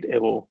you need.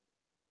 It will.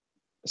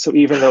 So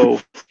even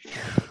though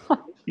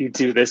you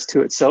do this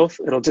to itself,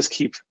 it'll just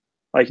keep,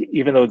 like,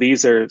 even though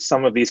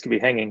some of these could be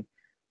hanging,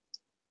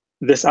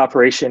 this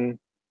operation,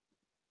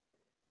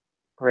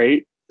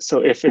 right? So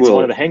if it's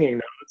one of the hanging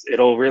nodes,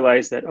 it'll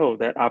realize that, oh,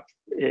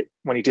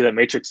 when you do that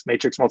matrix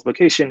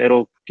multiplication,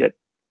 it'll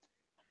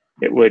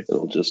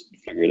just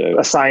figure it out.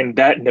 Assign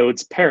that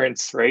node's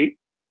parents, right?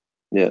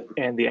 Yeah.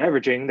 And the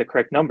averaging, the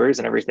correct numbers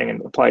and everything,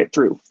 and apply it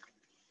through.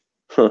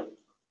 Huh.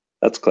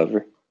 That's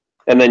clever.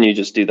 And then you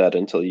just do that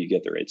until you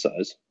get the right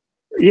size.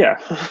 Yeah.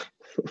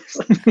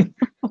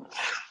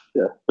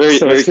 Yeah. Very,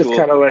 so very it's just cool.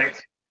 kind of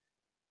like,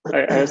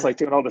 I was like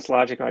doing all this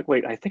logic. I'm like,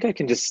 wait, I think I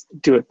can just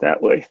do it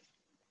that way.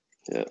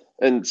 Yeah.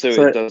 And so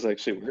it does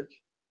actually work?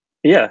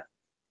 Yeah.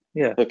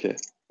 Yeah. Okay.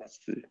 That's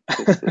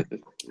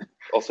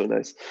also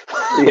nice.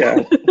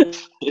 Yeah.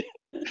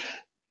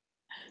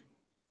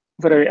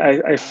 But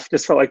I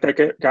just felt like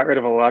that got rid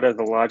of a lot of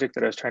the logic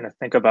that I was trying to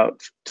think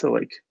about to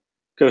like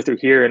go through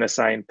here and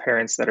assign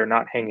parents that are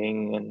not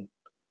hanging, and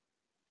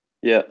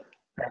yeah,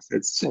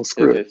 it's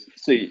screw it.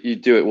 So you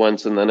do it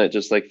once and then it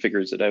just like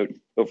figures it out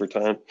over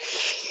time.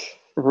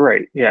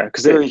 Right. Yeah,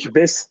 because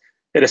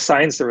it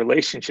assigns the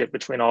relationship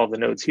between all of the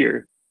nodes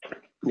here.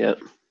 Yeah.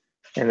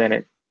 And then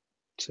it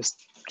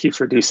just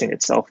keeps reducing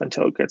itself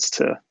until it gets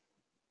to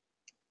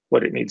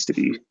what it needs to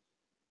be.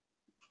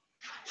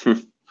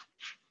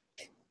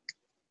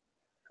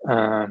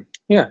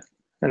 Yeah,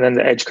 and then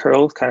the edge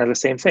curl, kind of the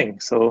same thing.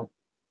 So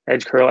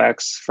edge curl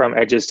acts from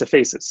edges to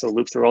faces, so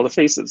loop through all the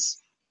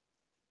faces.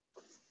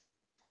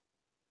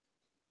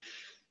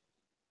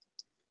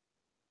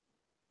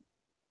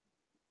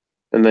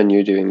 And then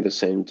you're doing the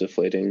same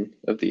deflating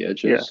of the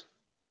edges.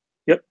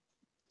 Yeah. Yep.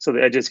 So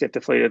the edges get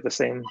deflated the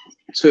same.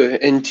 So,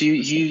 and do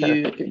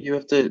you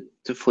have to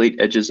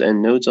deflate edges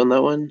and nodes on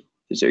that one?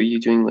 Are you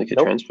doing like a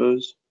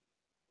transpose?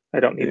 I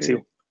don't need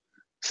to.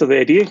 So the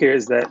idea here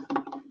is that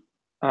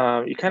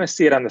you kind of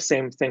see it on the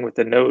same thing with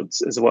the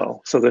nodes as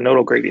well. So the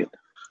nodal gradient.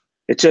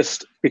 It's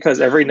just because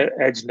every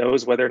edge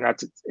knows whether or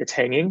not it's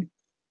hanging,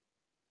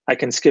 I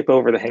can skip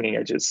over the hanging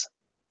edges.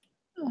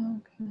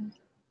 Okay.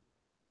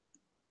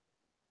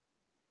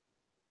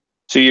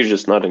 So you're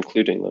just not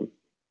including them.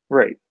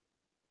 Right.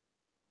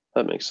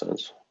 That makes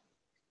sense.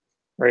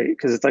 Right,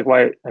 because it's like,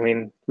 why? I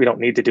mean, we don't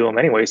need to do them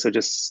anyway, so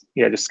just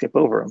skip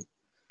over them.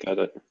 Got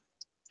it.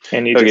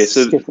 And you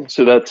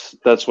so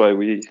that's why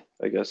we,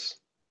 I guess.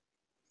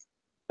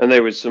 And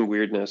there was some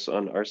weirdness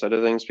on our side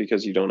of things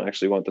because you don't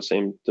actually want the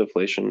same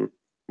deflation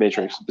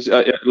matrix.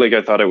 Like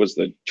I thought it was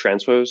the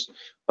transpose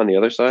on the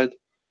other side.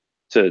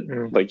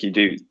 to like you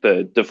do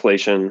the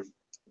deflation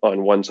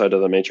on one side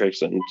of the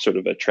matrix and sort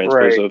of a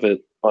transpose Right. of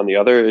it on the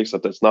other,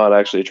 except it's not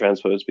actually a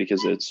transpose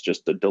because it's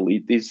just to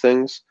delete these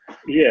things.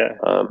 Yeah.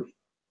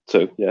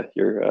 So yeah,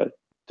 you're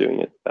doing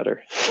it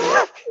better.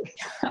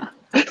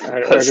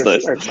 That's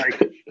Nice. It's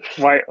like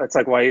why? It's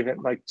like why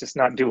even like just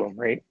not do them,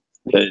 right?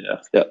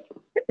 Yeah.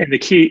 And the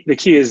key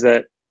is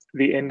that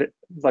the end,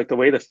 like the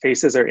way the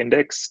faces are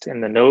indexed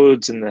and the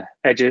nodes and the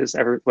edges,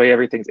 every way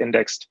everything's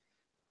indexed.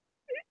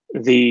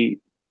 The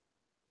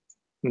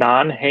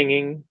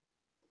non-hanging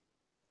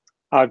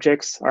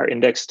objects are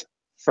indexed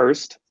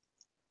first,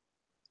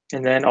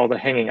 and then all the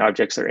hanging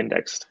objects are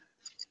indexed.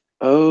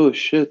 Oh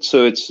shit!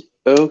 So it's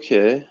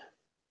okay.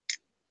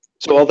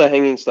 So all the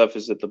hanging stuff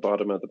is at the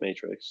bottom of the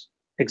matrix.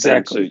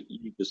 Exactly. And so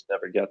you just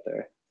never get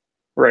there.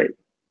 Right.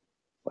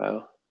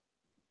 Wow.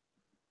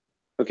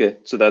 Okay,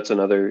 so that's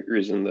another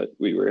reason that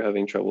we were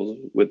having trouble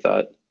with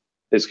that,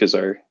 is because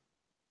those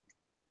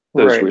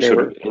Right, were they sort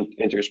were of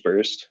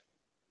interspersed,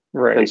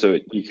 right. and so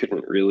you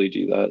couldn't really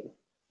do that.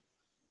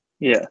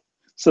 Yeah.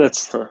 So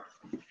that's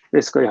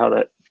basically how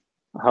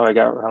I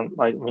got around.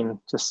 Like, I mean,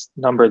 just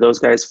number those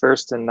guys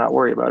first and not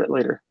worry about it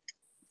later.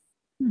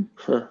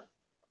 Huh.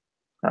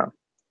 Yeah,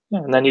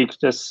 and then you could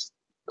just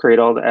create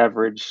all the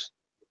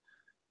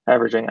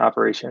averaging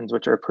operations,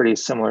 which are pretty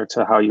similar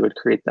to how you would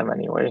create them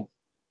anyway.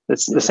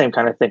 It's the same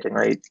kind of thinking,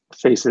 right?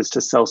 Faces to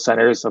cell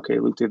centers. Okay,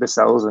 loop through the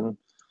cells and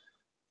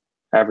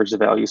average the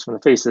values from the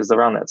faces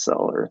around that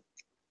cell. Or,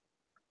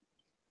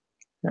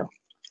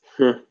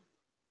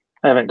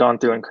 I haven't gone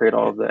through and create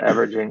all of the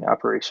averaging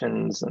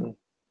operations and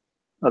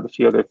a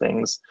few other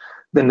things.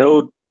 The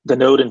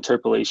node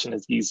interpolation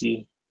is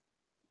easy.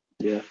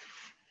 Yeah.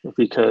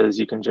 Because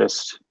you can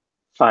just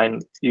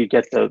you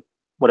get the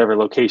whatever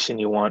location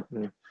you want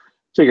and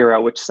figure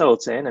out which cell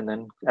it's in, and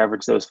then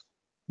average those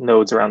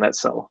nodes around that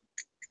cell,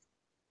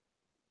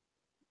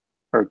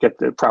 or get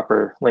the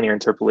proper linear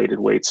interpolated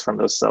weights from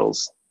those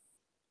cells.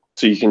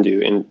 So you can do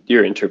in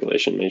your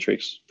interpolation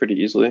matrix pretty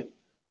easily.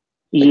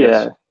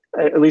 Yeah,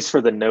 at least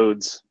for the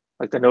nodes.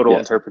 Like the nodal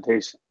Yeah.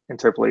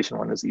 interpolation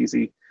one is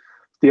easy.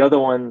 The other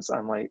ones,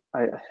 I'm like,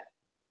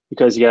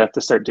 because you have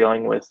to start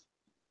dealing with,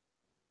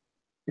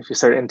 if you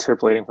start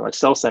interpolating from like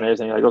cell centers,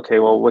 and you're like, okay,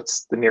 well,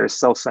 what's the nearest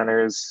cell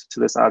centers to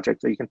this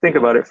object? That you can think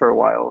about it for a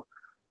while.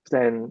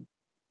 Then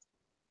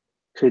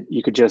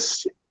you could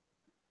just,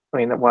 I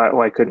mean,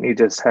 why couldn't you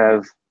just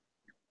have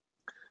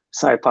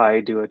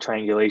SciPy do a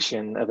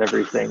triangulation of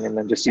everything and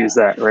then just use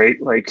that, right?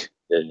 Like,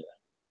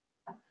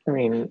 I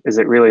mean, is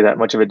it really that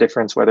much of a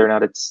difference whether or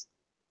not it's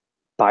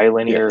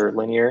bilinear or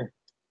linear?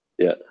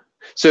 Yeah.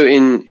 So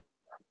in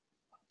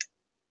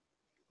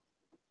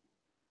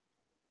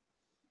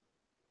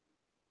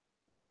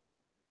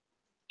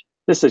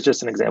This is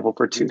just an example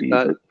for 2D.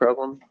 that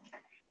problem.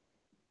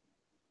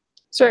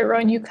 Sorry,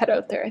 Ron, you cut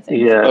out there, I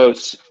think. Yeah. Oh,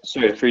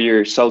 sorry. For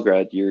your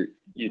CellGrad,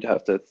 you'd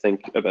have to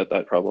think about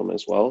that problem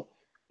as well,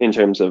 in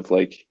terms of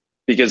like,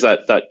 because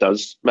that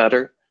does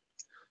matter.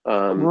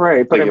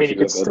 Right, but like I mean, if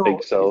you you could have a still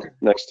big cell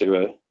next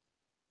to a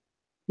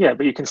yeah,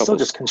 but you can still couple.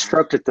 just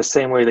construct it the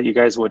same way that you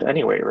guys would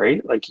anyway,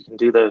 right? Like you can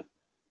do the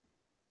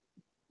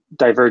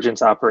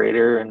divergence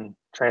operator and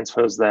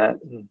transpose that,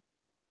 and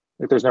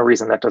like, there's no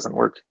reason that doesn't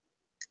work.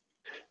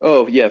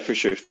 Oh yeah, for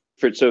sure.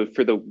 For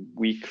the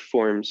weak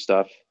form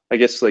stuff, I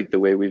guess like the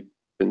way we've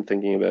been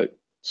thinking about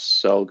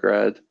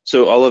CellGrad.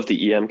 So all of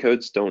the EM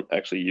codes don't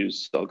actually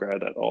use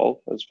CellGrad at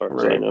all, as far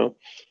as I know.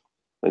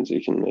 Lindsay,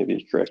 you can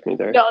maybe correct me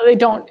there. No, they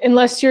don't,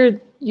 unless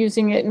you're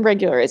using it in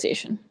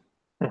regularization.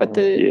 But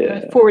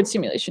the forward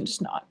simulation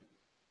does not.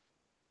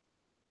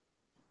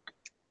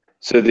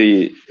 So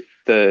the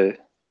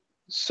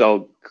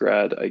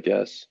CellGrad, I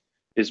guess,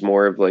 is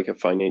more of like a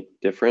finite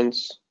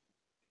difference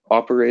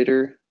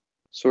operator,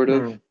 sort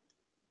of.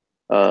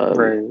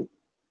 Right.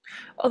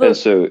 Although, and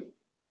so,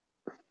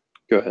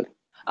 go ahead.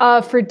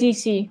 For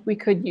DC, we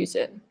could use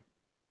it.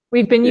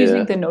 We've been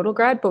using the nodal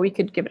grad, but we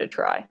could give it a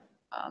try.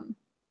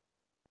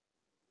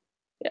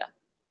 Yeah.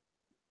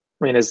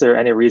 I mean, is there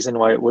any reason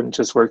why it wouldn't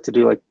just work to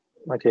do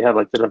like you have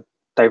like the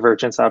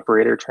divergence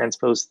operator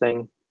transpose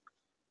thing?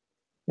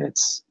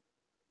 It's,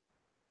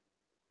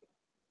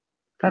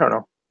 I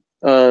don't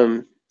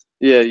know.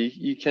 Yeah,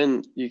 you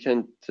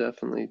can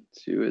definitely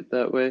do it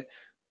that way.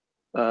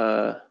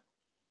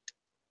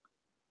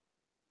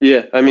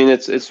 Yeah, I mean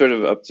it's sort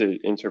of up to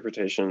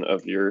interpretation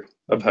of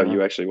how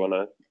you actually want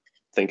to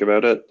think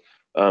about it.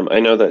 I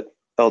know that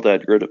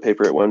Eldad wrote a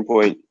paper at one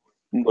point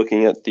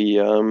looking at the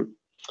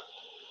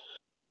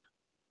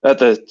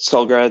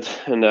CellGrad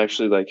and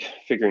actually like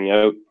figuring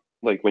out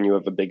like when you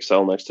have a big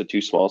cell next to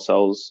two small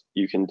cells,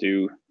 you can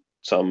do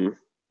some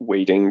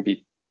weighting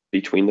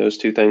between those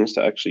two things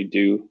to actually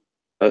do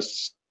a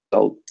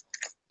cell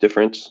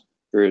difference,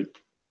 or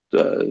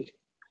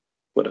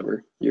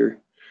whatever your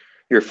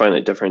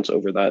finite difference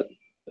over that,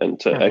 and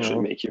to actually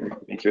make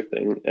your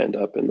thing end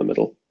up in the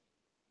middle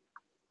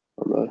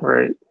on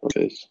the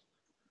face.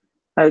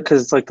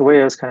 Because like the way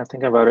I was kind of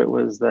thinking about it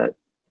was that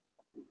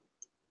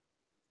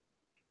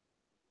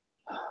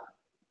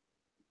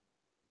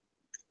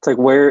It's like,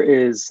 where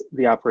is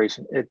the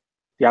operation?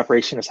 The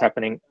operation is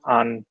happening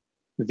on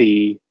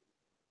the,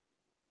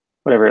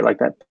 whatever, like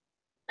that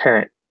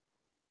parent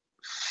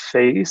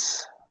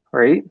face,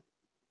 right?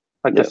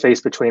 Like the face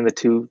between the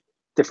two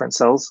different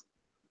cells.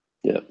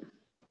 Yeah.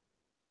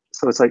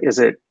 So it's like,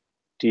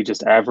 do you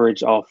just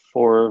average all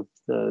 4 of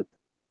the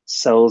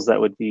cells that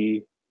would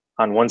be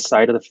on one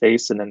side of the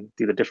face and then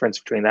do the difference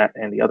between that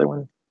and the other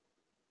one?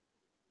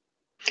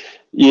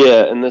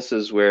 Yeah, and this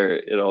is where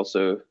it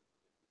also,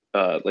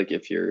 like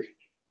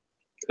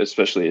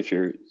especially if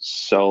your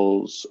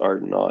cells are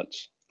not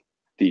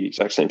the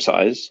exact same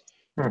size,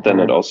 then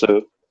it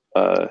also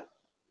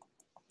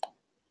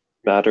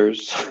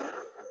matters.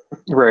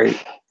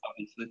 Right.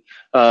 Obviously.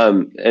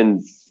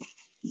 And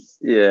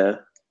yeah,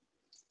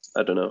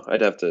 I don't know.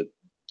 I'd have to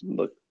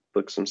look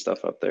some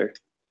stuff up there.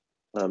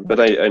 But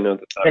I know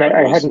that and one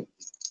I was hadn't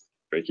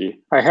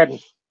tricky. I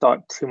hadn't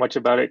thought too much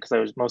about it because I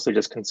was mostly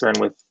just concerned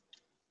with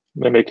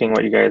mimicking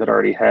what you guys had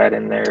already had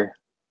in there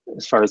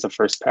as far as the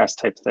first pass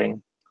type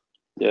thing.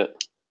 Yeah.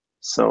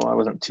 So I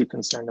wasn't too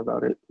concerned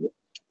about it.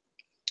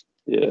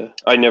 Yeah,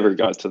 I never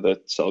got to the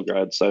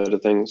CellGrad side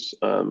of things.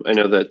 I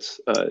know that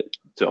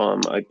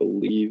Dom, I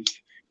believe,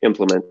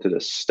 implemented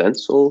a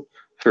stencil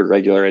for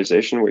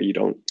regularization where you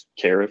don't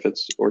care if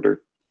it's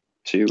order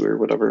 2 or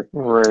whatever.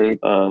 Right.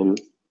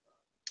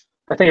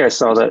 I think I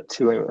saw that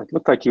too. It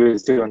looked like he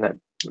was doing that,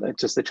 like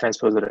just the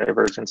transpose of the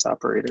divergence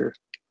operator.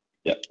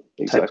 Yeah,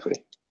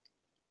 exactly.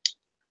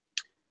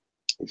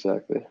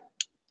 Exactly.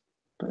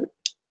 But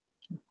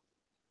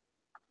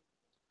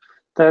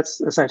that's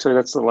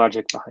the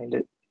logic behind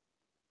it.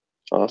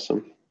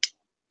 Awesome.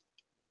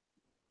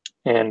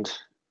 And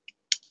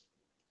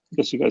I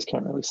guess you guys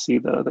can't really see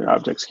the other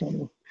objects, can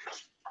you?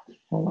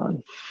 Hold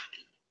on.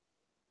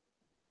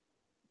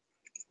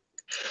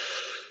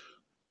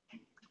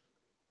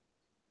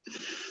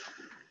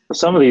 For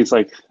some of these,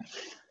 like,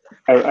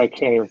 I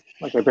can't even,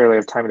 like, I barely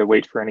have time to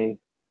wait for any.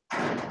 So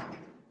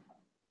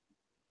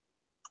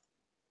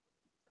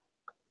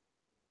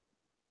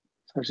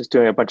I was just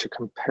doing a bunch of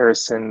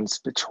comparisons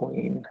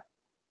between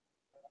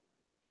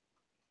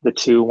the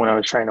two when I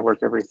was trying to work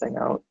everything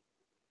out.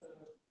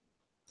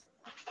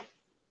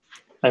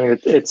 I mean,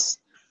 it's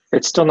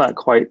still not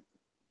quite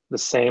the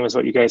same as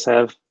what you guys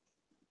have.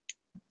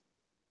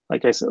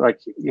 Like I said,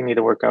 like I need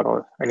to work out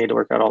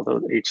all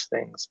those H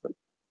things, but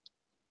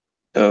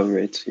Oh,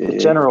 right. Yeah, the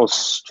general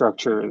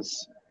structure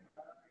is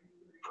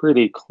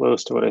pretty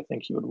close to what I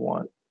think you would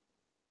want.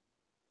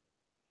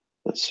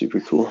 That's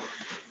super cool.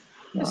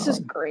 This is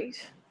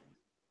great.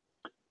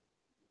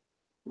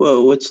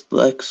 Whoa, what's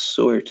Lex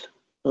sort?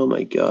 Oh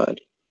my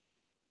god.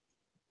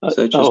 Is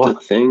that just a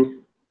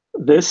thing?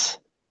 This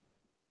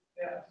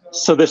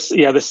sorts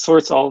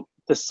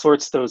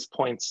those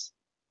points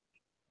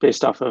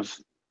based off of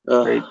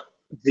right,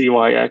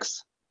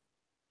 ZYX.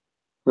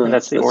 And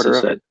that's the order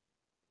of it.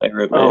 I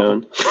wrote my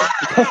own.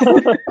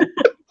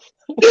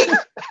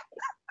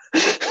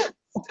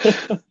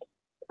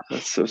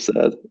 That's so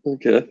sad.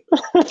 Okay.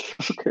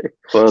 Okay.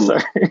 Fun.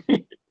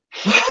 Sorry.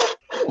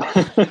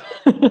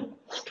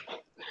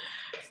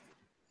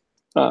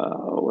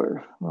 What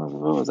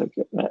was I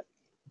getting at?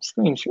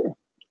 Screen share.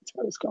 That's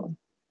where it's going.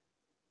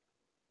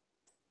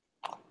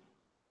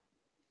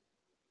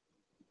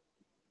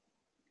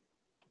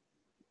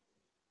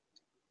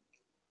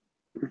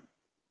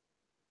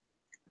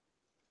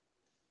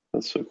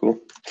 That's so cool.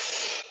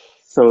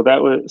 So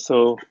that was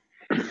so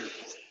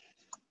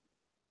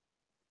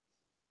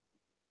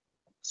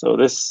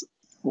this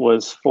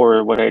was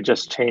for what I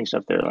just changed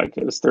up there, like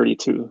it was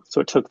 32.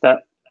 So it took it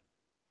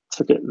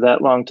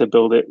that long to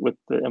build it with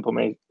the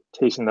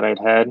implementation that I'd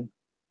had.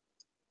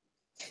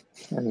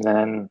 And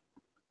then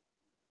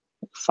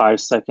 5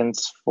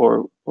 seconds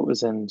for what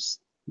was in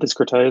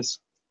discretize.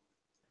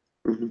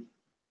 And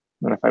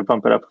if I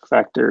bump it up a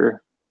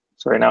factor,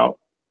 so right now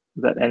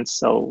that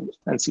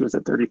NC was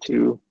at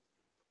 32,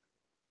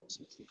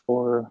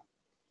 64.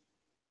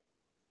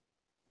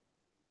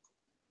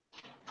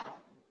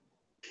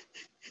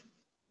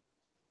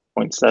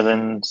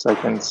 .7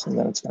 seconds, and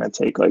then it's going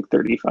to take like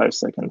 35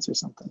 seconds or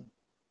something.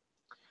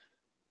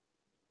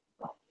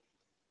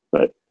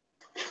 But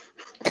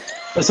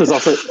this is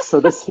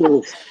also this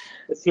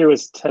here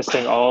was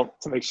testing all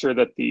to make sure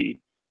that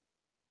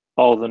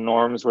all the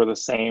norms were the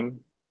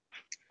same.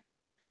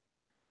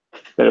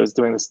 That I was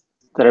doing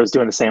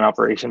the same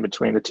operation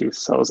between the two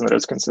cells and that it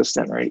was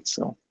consistent, right?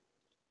 So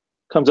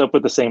comes up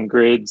with the same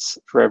grids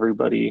for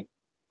everybody.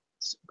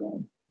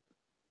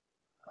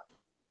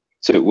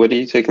 So what are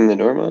you taking the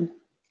norm on?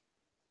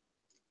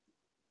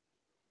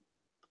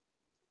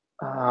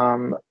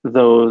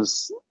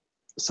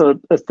 So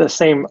it's the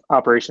same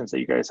operations that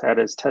you guys had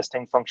as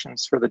testing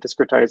functions for the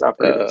discretized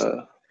operators.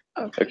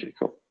 Okay,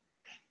 cool.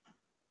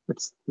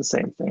 It's the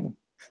same thing.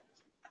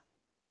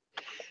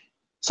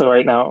 So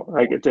right now,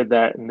 I did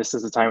that, and this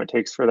is the time it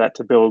takes for that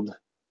to build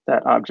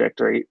that object,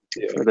 right,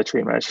 for the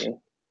tree mesh. Yeah.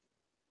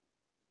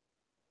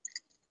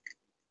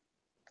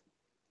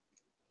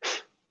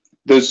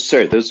 Those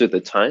are the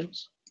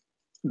times?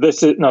 That's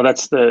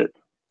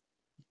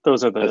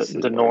those are That's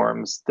the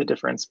norms, the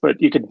difference.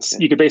 But you could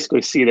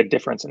basically see the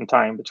difference in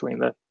time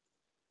between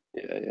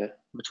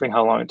between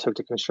how long it took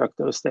to construct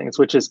those things,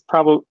 which is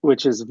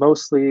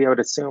mostly, I would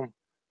assume,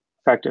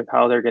 effective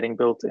how they're getting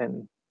built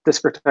in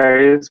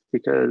discretize,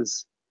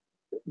 because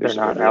they're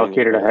not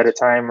allocated ahead of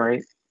time,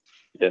 right?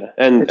 Yeah,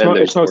 and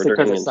it's mostly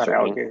because ordering it's and not sorting.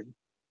 allocated.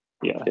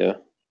 Yeah. Yeah.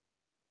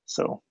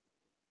 So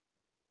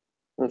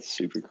that's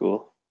super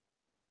cool.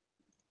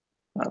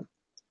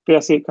 yeah,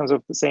 see, it comes up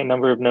with the same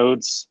number of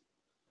nodes,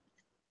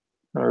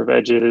 number of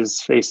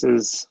edges,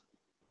 faces.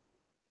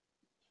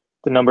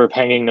 The number of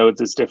hanging nodes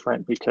is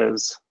different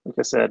because, like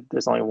I said,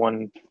 there's only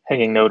one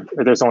hanging node,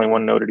 or there's only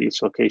one node at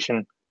each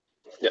location.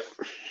 Yeah.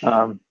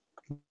 But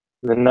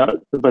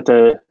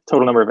the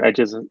total number of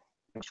edges and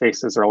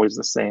faces are always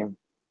the same.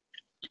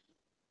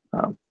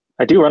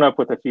 I do run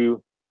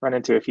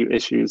into a few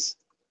issues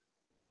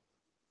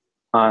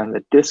on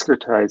the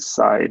discretized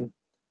side.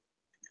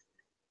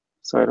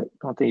 So I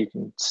don't think you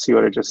can see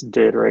what I just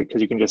did, right?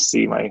 Because you can just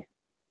see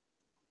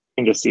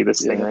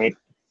this thing, right?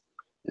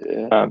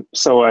 Yeah.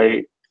 So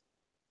which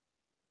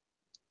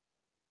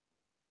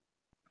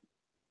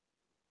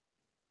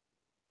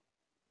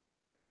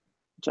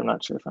I'm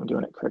not sure if I'm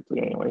doing it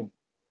correctly anyway.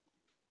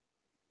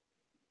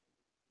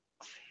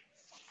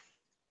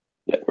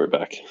 Yeah, we're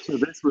back. So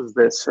this was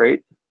this,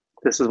 right?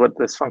 This is what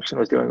this function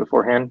was doing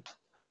beforehand.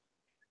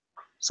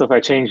 So if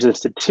I change this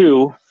to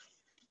 2,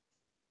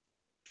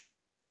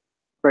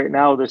 right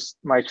now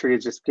my tree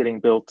is just getting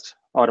built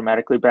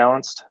automatically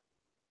balanced.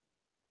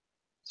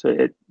 So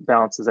it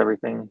balances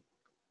everything.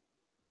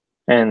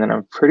 And then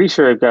I'm pretty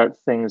sure I've got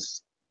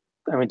things.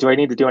 I mean, do I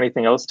need to do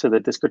anything else to the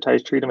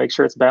discretized tree to make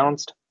sure it's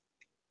balanced?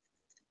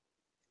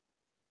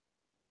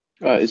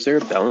 Is there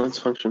a balance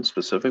function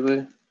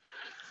specifically?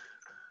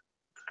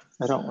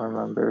 I don't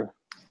remember.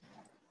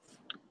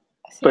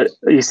 But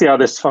you see how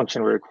this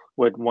function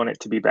would want it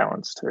to be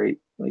balanced, right?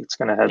 Like it's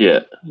going to have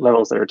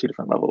levels that are 2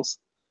 different levels.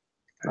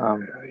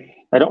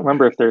 I don't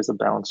remember if there's a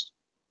balance.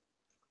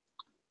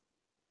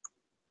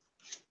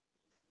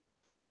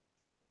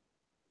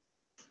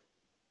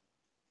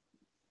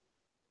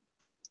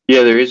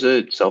 Yeah, there is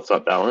a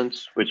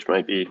self.balance, which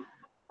might be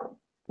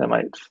that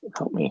might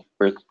help me.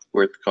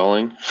 Worth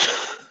calling.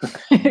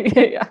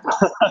 Yeah.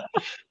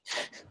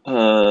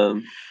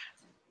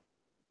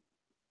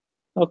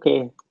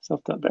 Okay,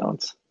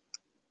 self.balance.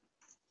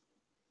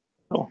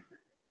 Oh,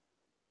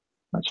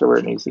 not sure where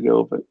it needs to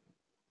go, but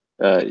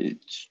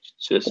it's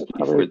just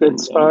probably a good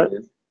spot.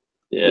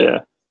 Yeah,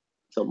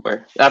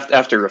 somewhere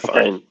after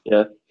refine. Okay.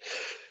 Yeah.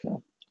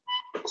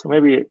 So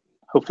maybe,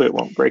 hopefully, it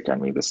won't break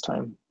on me this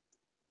time.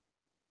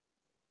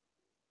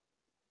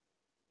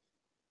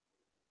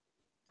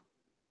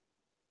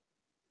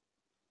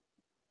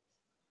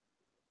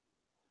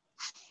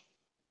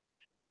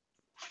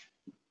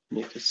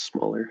 Make it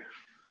smaller.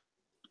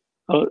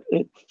 Oh,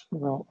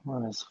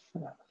 one is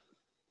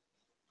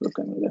broke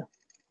on me there.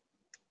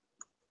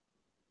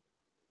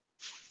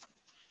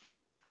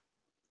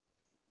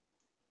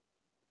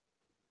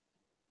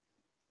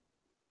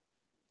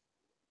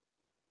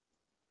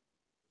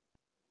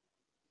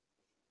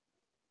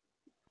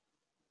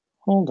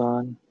 Hold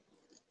on.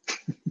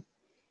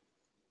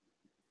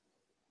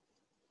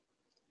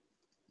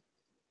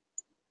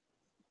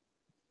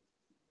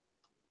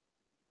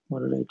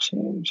 What did I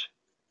change?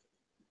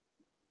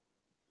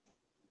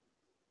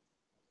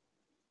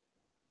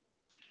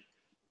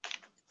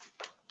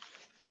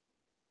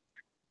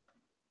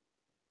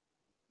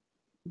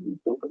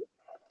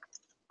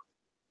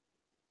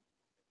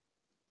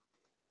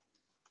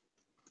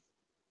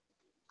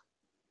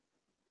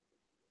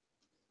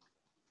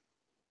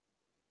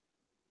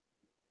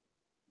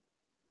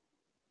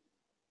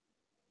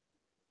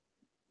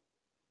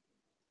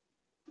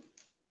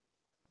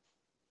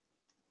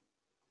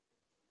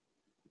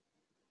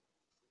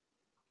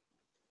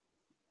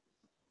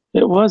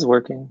 It was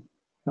working.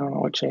 I don't know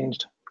what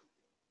changed.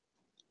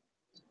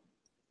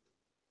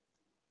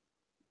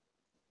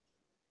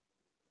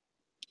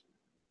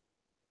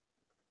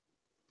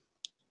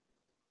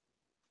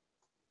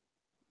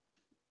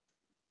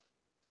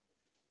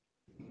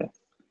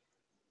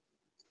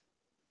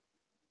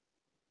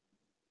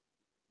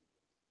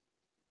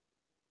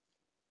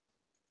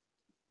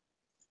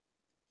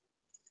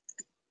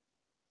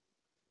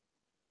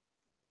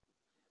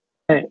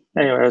 Okay.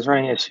 Anyway, I was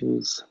running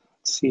issues.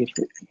 Let's see if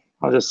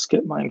I'll just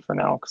skip mine for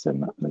now because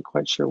I'm not really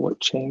quite sure what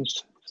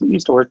changed. It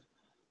used to work.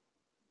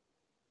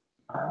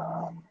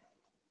 What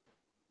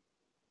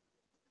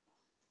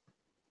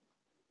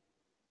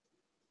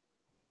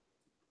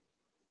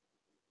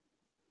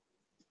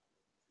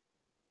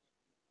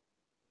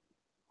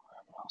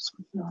else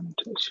we run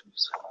into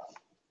issues?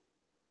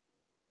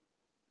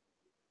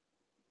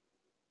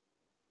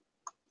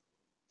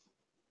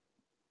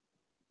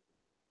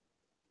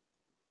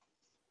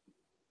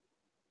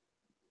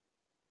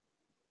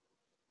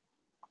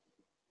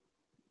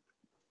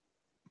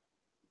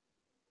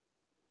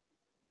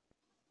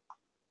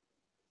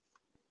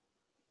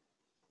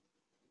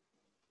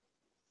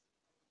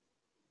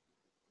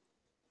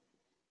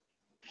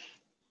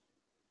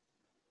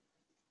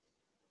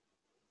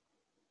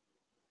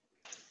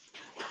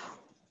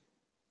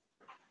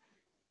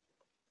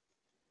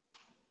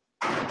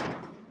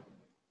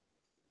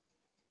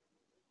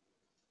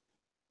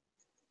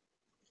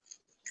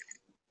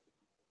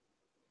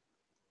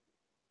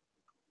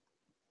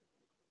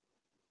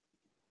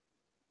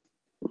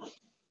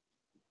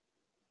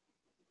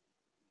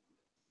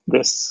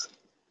 this.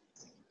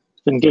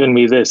 It's been giving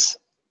me this.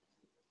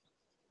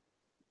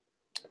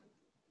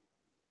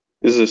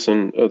 Is this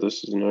in, oh,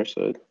 this is on our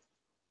side.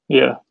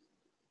 Yeah.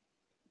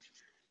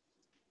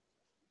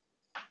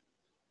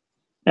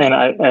 And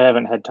I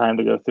haven't had time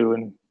to go through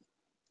and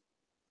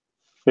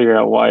figure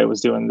out why it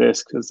was doing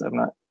this, because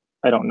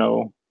I don't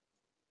know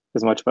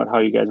as much about how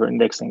you guys were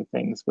indexing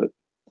things, but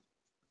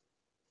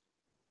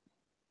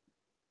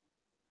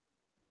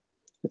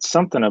it's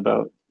something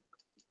about,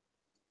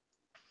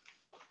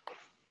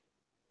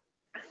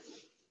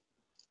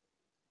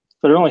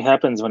 but it only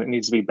happens when it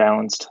needs to be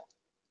balanced.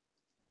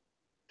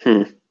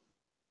 I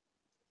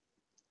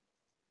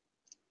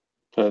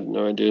have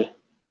no idea.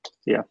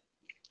 Yeah.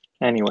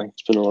 Anyway.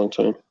 It's been a long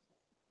time.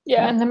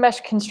 Yeah, and the mesh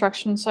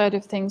construction side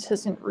of things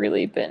hasn't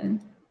really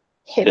been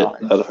hit Hit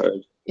on. that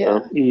hard. Yeah.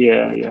 No?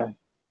 Yeah.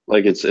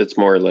 Like it's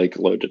more like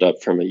loaded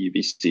up from a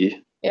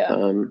UBC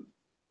Yeah.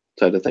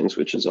 side of things,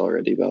 which is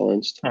already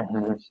balanced.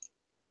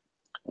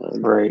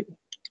 Right.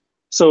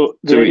 So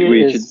the So idea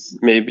we is,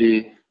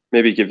 could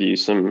maybe give you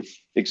some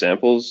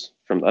examples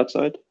from that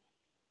side.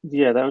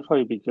 yeah, that would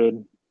probably be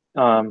good.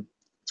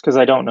 It's because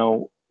I don't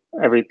know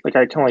like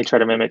I can only try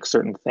to mimic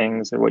certain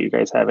things or what you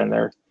guys have in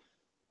there.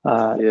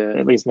 Yeah.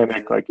 At least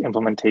mimic like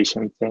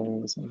implementation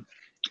things.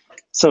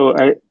 So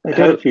I did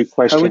a few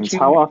How would questions. you?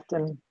 How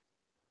often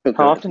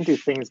Okay. do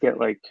things get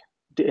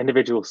do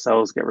individual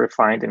cells get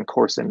refined and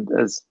coarsened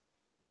as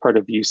part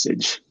of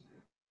usage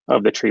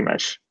of the tree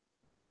mesh?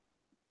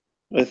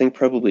 I think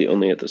probably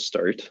only at the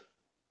start.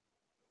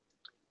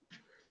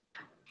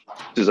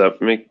 Does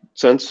that make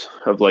sense?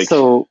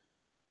 So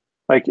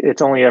like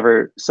it's only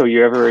ever, so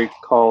you ever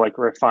call like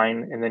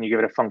refine and then you give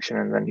it a function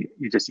and then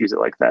you just use it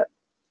like that?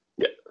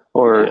 Yeah.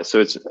 Or yeah,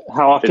 so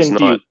how often do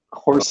you not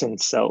coarsen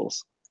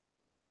cells?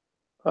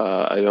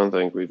 I don't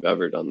think we've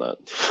ever done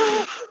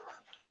that.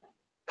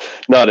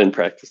 Not in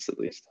practice, at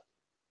least.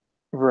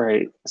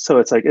 Right. So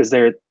it's like, is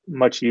there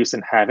much use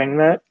in having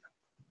that?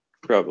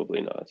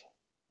 Probably not.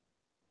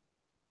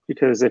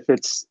 Because if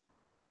it's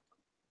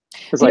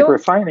like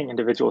refining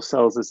individual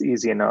cells is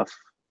easy enough.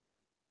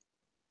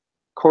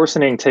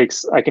 Coarsening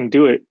takes, I can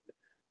do it.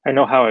 I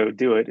know how I would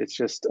do it. It's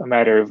just a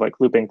matter of like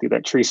looping through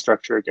that tree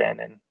structure again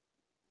and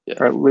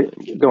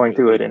going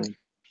through it and,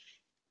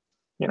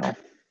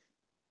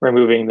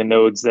 removing the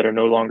nodes that are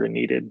no longer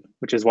needed,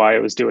 which is why I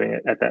was doing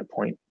it at that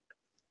point.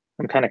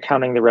 I'm kind of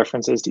counting the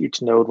references to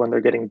each node when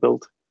they're getting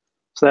built.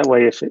 So that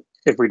way, if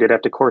we did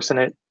have to coarsen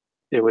it,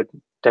 it would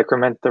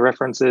decrement the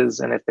references.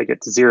 And if they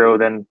get to 0,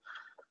 then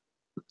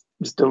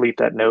just delete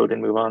that node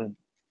and move on.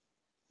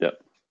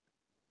 Yep.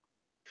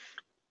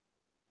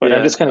 But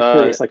I'm just kind of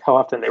curious, like how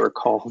often they were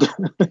called.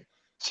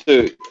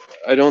 So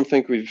I don't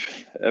think we've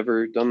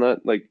ever done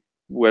that. Like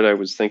what I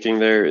was thinking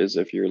there is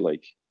if you're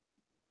like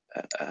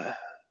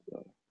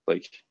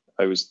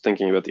I was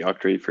thinking about the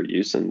OcTree for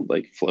use in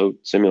like flow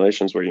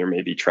simulations where you're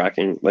maybe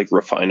tracking, like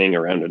refining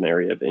around an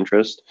area of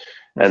interest,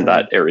 and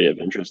that area of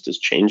interest is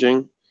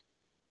changing.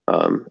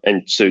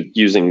 And so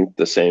using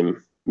the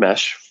same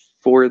mesh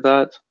for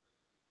that.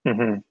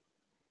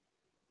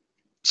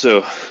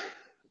 So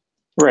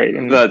right,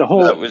 and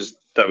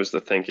that was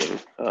the thinking,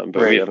 but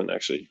we haven't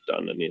actually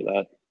done any of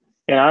that.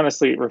 And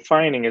honestly,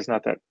 refining is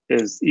not that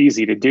is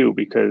easy to do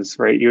because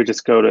you would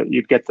just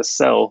you'd get the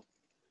cell,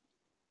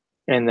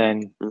 and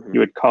then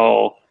you'd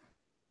call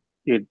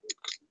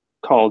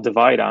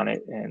divide on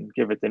it and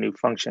give it the new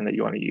function that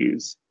you want to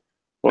use,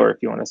 or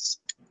if you want to,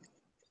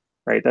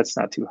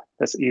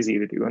 that's easy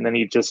to do, and then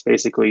you just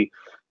basically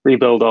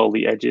rebuild all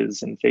the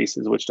edges and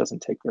faces, which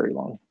doesn't take very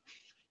long.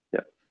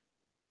 Yeah.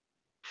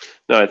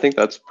 No, I think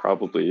that's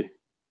probably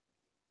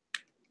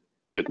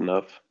good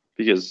enough,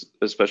 because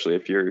especially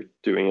if you're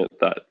doing it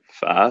that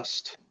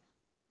fast,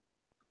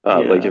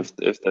 like if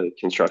the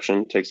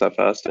construction takes that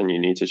fast and you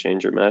need to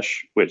change your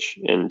mesh, which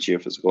in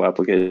geophysical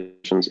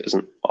applications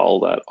isn't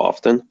all that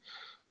often,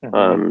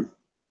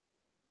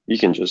 you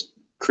can just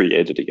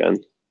create it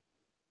again,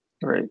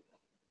 right,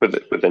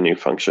 with a new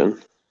function.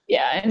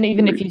 Yeah, and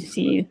even if you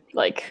see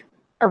like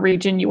a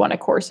region you want to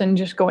coarsen,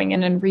 just going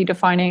in and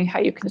redefining how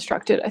you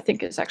construct it, I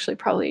think is actually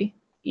probably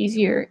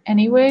easier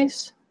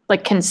anyways,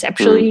 like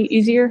conceptually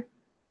easier.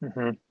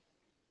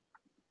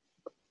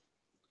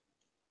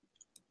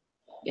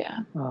 Yeah.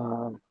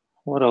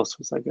 What else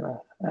was I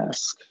gonna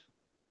ask?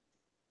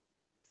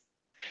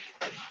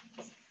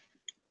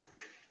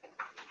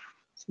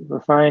 So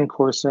refine,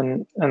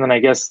 coarsen, and then I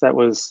guess that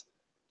was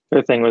the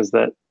other thing was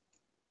that.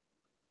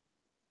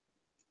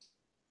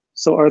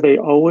 So are they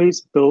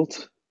always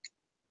built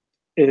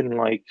in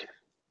like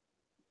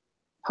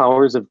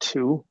powers of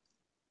 2?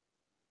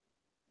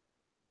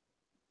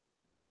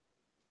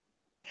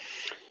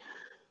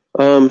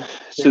 So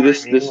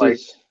this like,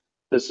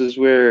 is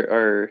where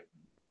our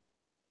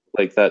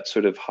like that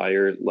sort of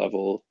higher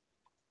level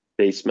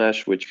base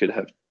mesh, which could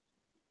have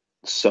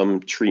some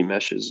tree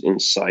meshes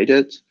inside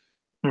it.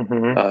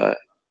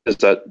 Does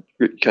that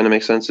kind of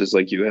make sense? Is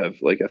like you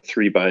have like a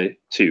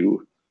 3x2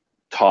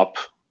 top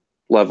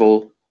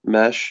level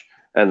mesh,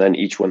 and then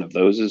each one of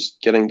those is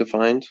getting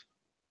defined.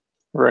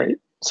 Right.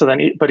 So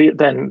then, but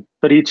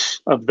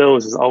each of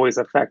those is always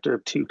a factor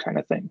of 2 kind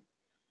of thing,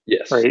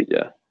 Yes. right?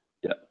 Yeah.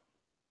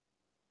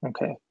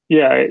 Okay.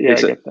 Yeah, I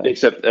get that.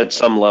 Except at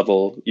some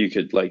level, you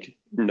could like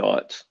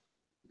not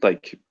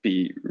like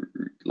be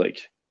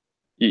like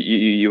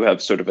you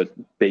have sort of a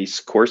base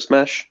coarse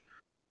mesh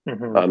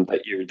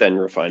that you're then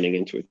refining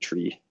into a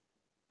tree.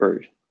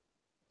 Or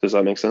does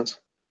that make sense?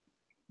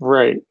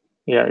 Right.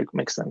 Yeah, it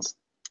makes sense.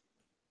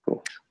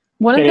 Cool.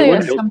 One of And it the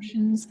wouldn't-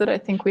 assumptions that I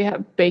think we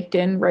have baked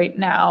in right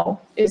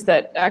now is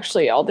that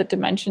actually all the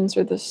dimensions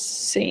are the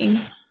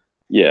same.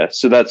 Yeah,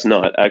 so that's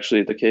not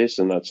actually the case,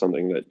 and that's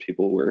something that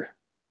people were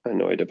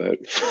annoyed about.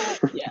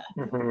 Yeah.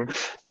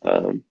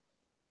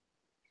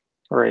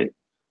 Right.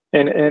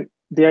 And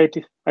the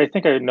idea, I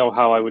think I know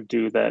how I would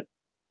do that,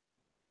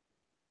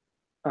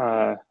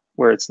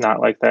 where it's not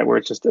like that, where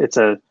it's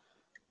a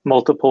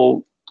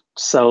multiple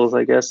cells,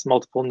 I guess,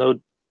 multiple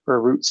node or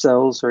root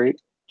cells, right?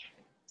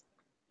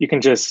 You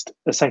can just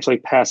essentially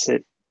pass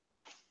it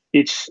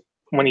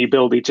when you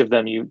build each of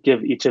them, you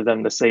give each of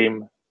them the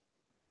same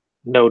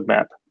node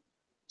map.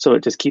 So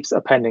it just keeps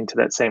appending to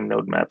that same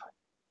node map.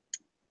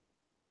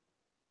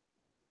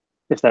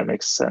 If that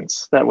makes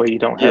sense. That way you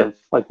don't have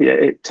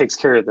it takes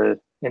care of the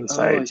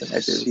insides and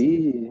edges.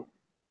 See.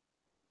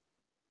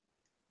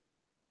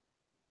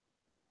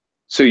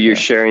 So you're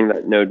sharing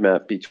that node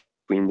map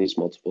between these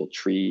multiple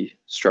tree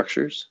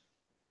structures?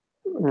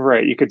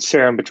 Right. You could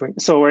share them between.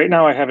 So right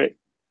now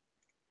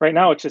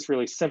it's just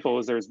really simple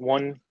is there's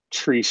one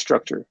tree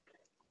structure.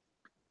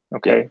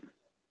 Okay.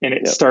 And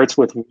it starts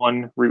with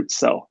one root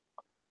cell.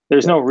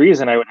 There's no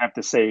reason I would have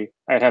to say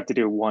I'd have to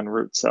do one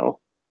root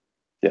cell.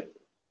 Yeah.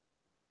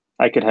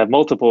 I could have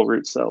multiple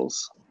root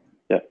cells.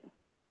 Yeah.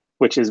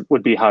 Which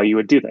would be how you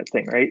would do that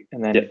thing, right?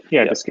 And then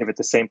just give it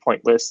the same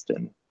point list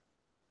and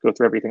go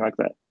through everything like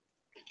that.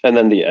 And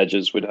then the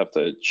edges would have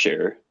to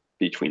share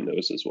between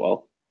those as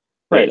well.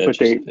 Right, but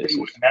they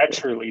would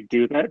naturally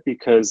do that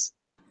because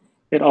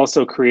it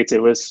also creates a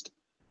list.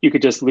 You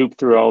could just loop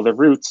through all the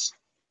roots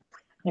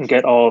and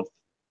get all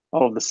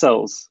of the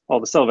cells, all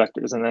the cell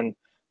vectors, and then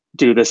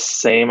do the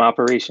same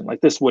operation.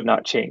 Like this would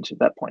not change at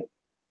that point.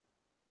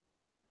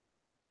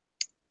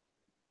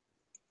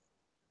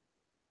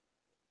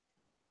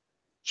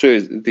 So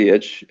the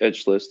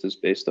edge list is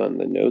based on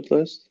the node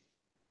list?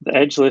 The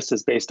edge list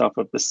is based off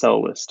of the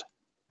cell list.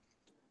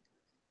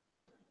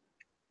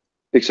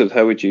 Except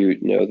how would you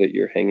know that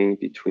you're hanging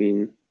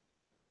between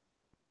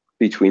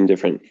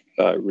different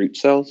root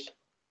cells?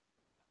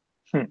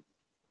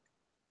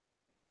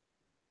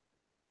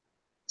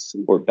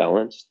 Or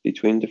balanced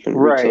between different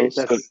root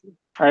cells?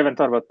 I haven't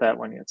thought about that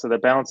one yet. So the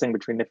balancing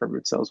between different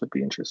root cells would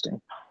be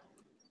interesting.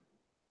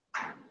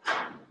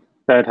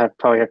 That'd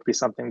probably have to be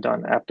something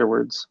done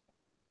afterwards.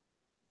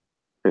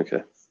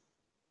 Okay.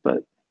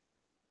 But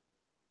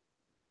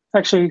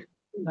actually,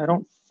 I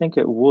don't think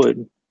it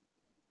would.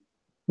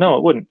 No,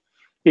 it wouldn't.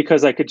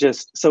 Because I could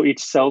so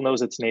each cell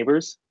knows its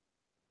neighbors,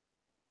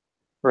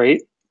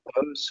 right?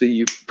 Oh, so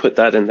you put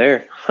that in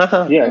there.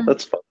 Yeah.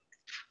 That's fun.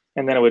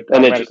 And then it would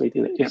automatically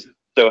do it. Yeah.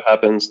 So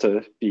happens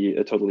to be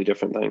a totally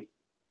different thing.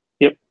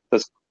 Yep.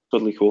 That's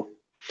totally cool.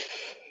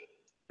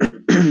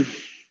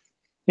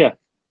 Yeah.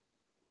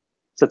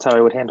 So that's how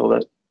I would handle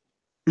that.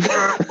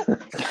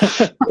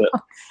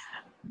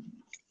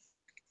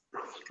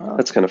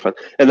 That's kind of fun.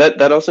 And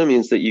that also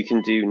means that you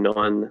can do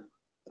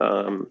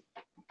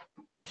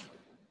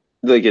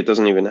like it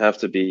doesn't even have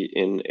to be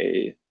in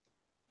a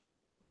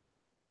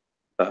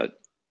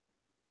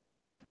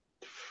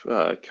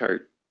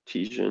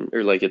Cartesian,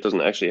 or like it doesn't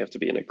actually have to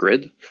be in a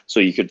grid. So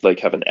you could like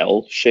have an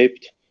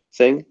L-shaped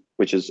thing,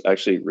 which is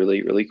actually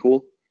really, really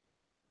cool.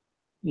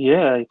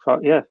 Yeah,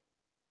 yeah.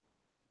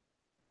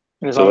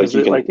 And as So long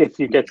like as if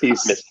you get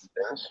these,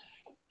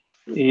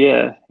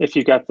 if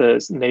you got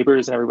the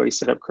neighbors and everybody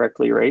set up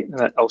correctly, right, and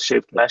that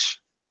L-shaped mesh.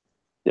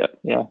 Yeah.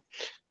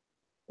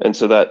 And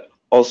so that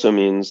also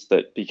means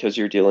that because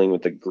you're dealing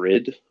with the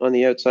grid on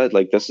the outside,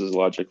 like this is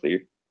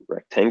logically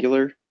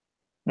rectangular,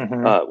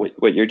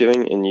 what you're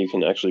doing, and you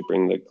can actually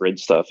bring the grid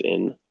stuff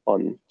in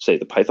on, say,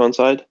 the Python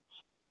side,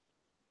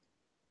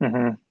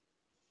 and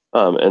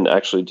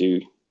actually do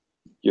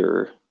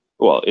your,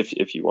 well,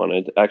 if you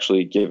wanted,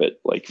 actually give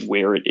it like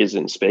where it is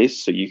in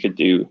space. So you could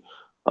do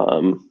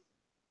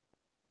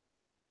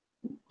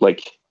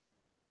like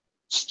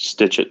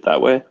stitch it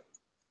that way.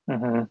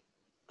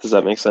 Does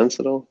that make sense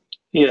at all?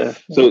 Yeah.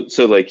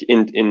 So like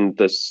in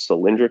the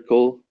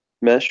cylindrical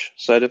mesh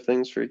side of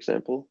things, for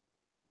example,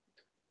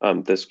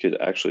 this could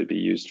actually be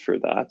used for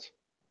that.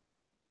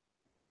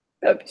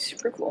 That'd be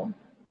super cool.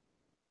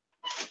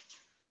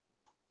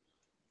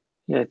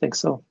 Yeah, I think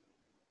so.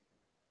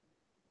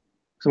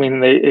 I mean,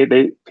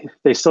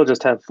 they still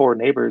just have 4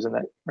 neighbors in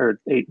that,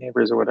 or 8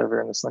 neighbors or whatever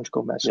in the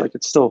cylindrical mesh. Like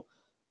it's still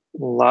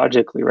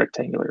logically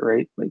rectangular,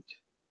 right? Like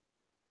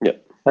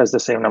has the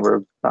same number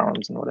of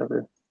bounds and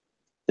whatever.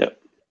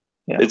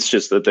 Yeah. It's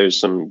just that there's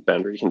some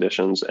boundary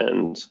conditions,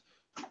 and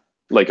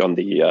like on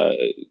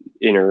the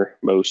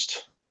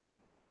innermost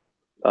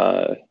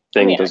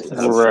thing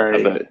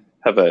doesn't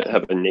have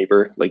a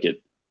neighbor. Like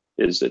it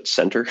is its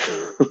center.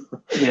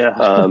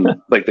 Yeah.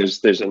 Like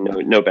there's a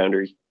no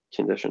boundary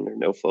condition or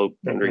no flow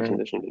boundary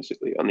condition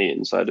basically on the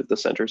inside of the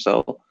center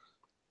cell.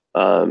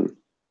 And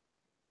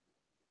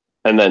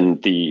then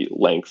the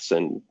lengths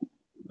and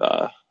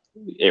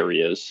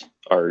areas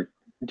are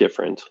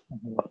different,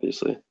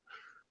 obviously.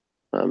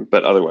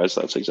 But otherwise,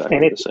 that's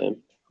exactly the same.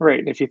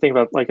 Right. If you think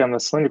about like on the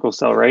cylindrical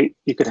cell, right,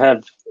 you could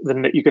have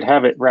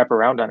it wrap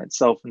around on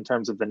itself in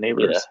terms of the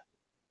neighbors.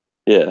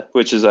 Yeah,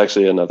 which is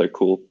actually another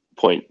cool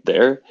point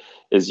there,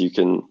 is you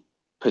can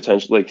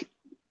potentially, like,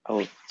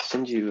 I'll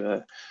send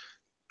you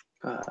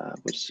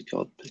what's it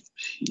called?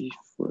 P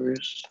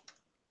forest.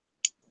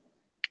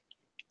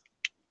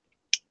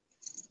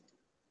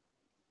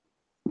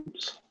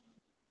 Oops.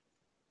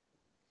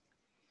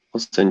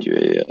 I'll send you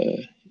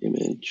a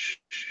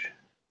image.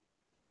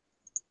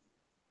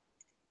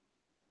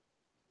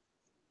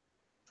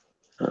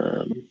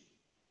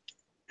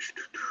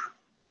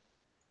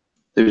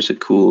 There's a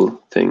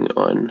cool thing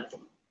on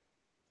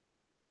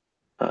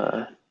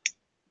where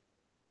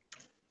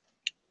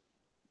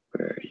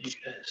are you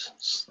guys?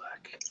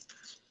 Slack.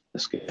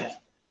 This guy.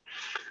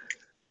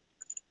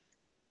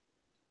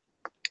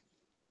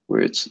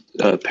 Where it's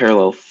a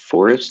parallel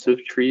forest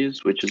of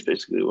trees, which is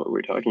basically what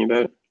we're talking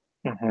about.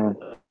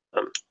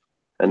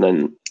 And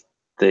then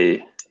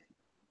they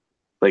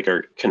like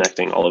are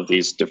connecting all of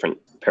these different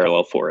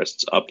parallel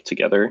forests up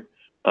together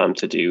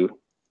to do,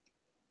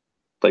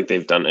 like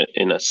they've done it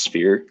in a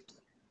sphere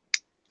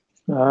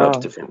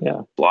of different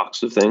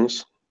blocks of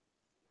things,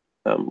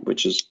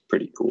 which is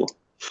pretty cool.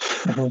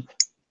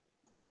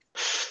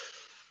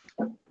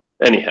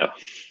 Anyhow.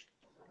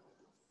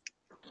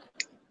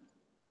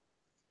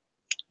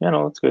 Yeah,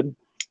 no, that's good.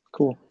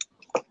 Cool.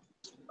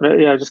 But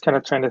yeah, just kind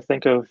of trying to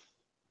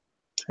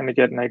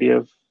get an idea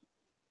of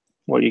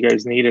what you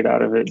guys needed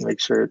out of it and make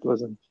sure it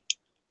wasn't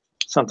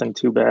something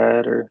too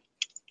bad or.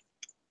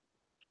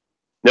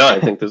 No,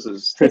 I think this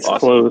is it's awesome.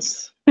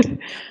 Close.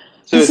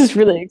 This is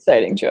really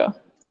exciting, Joe.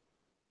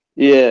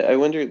 Yeah, I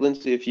wonder,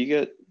 Lindsay, if you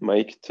get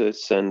Mike to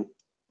send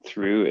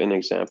through an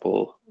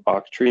example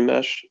OcTree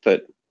mesh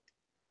that,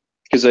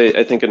 because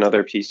I think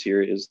another piece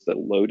here is the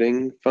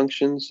loading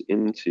functions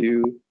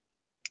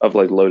of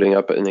like loading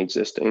up an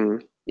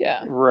existing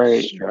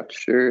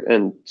structure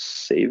and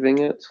saving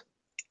it.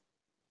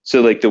 So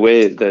like the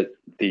way that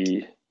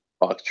the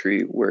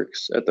OcTree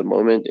works at the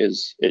moment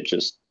is it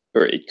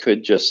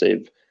could just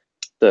save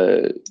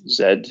the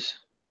Z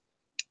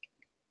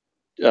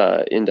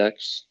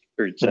index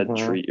or Z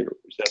tree or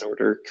Z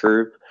order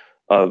curve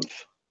of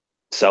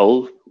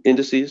cell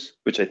indices,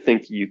 which I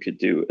think you could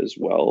do as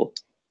well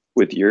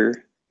with your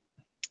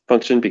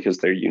function because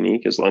they're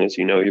unique as long as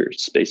you know your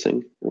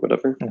spacing or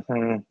whatever.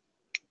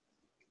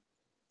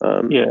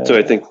 So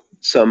I think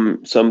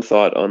some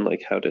thought on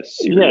like how to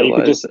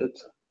serialize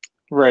it.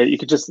 Right, you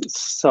could just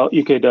because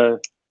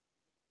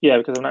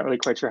I'm not really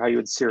quite sure how you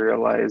would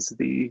serialize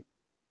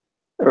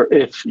or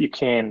if you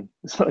can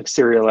like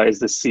serialize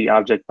the C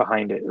object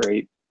behind it,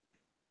 right?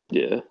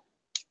 Yeah.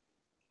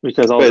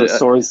 Because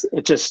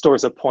it just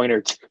stores a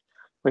pointer to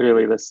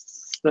literally the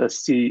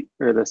C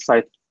or the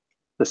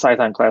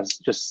Python class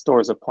just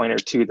stores a pointer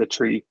to the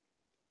tree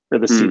or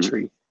the C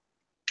tree.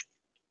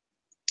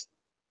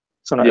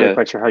 So I'm not really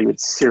quite sure how you would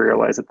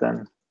serialize it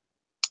then.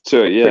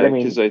 So yeah,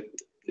 because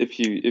if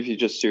you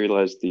just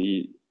serialize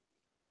the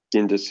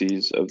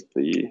indices of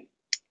the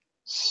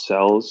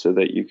cells so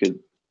that you could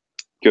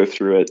go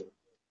through it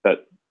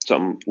at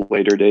some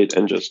later date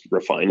and just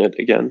refine it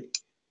again.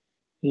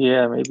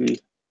 Yeah, maybe.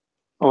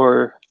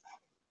 Or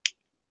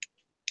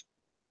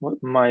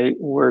what might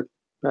work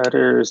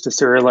better is to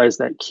serialize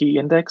that key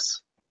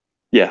index.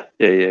 Yeah.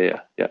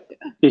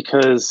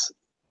 Because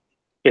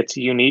it's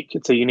unique.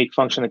 It's a unique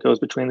function that goes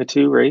between the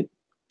two, right?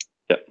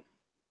 Yep.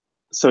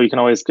 So you can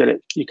always get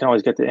it. You can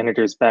always get the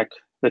integers back,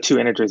 the two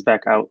integers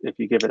back out if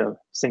you give it a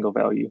single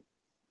value.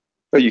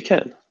 Oh, you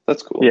can.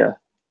 That's cool. Yeah,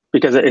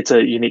 because it's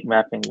a unique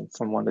mapping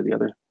from one to the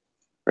other.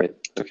 Right.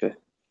 Okay.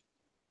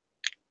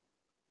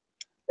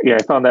 Yeah,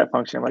 I found that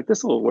function. I'm like,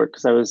 this will work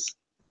because I was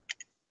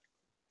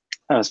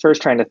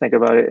first trying to think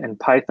about it in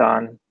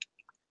Python,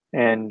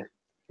 and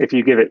if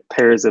you give it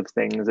pairs of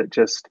things, it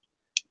just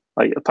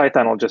like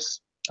Python will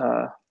just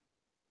like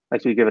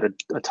if you give it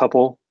a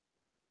tuple,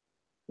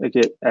 like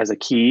it as a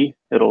key,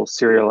 it'll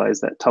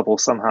serialize that tuple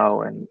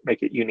somehow and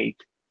make it unique.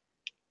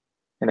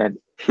 And I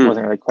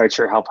wasn't really quite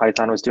sure how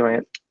Python was doing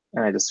it,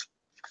 and I just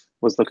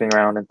was looking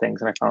around and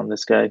things, and I found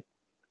this guy,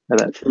 or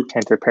that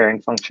tensor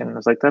pairing function. I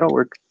was like, that'll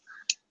work.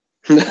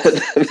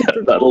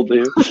 That'll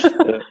do.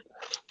 Yeah.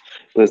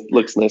 It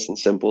looks nice and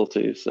simple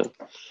too. So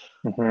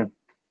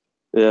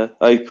yeah,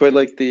 I quite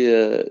like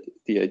the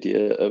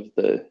idea of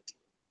the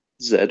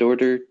Z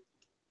order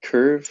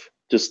curve,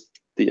 just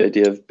the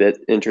idea of bit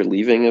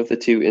interleaving of the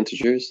two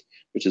integers,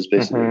 which is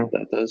basically what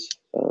that does.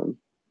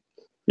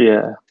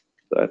 Yeah,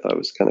 I thought it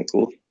was kind of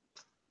cool.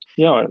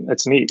 Yeah,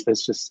 it's neat.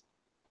 It's just,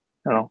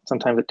 I don't know,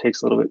 sometimes it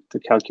takes a little bit to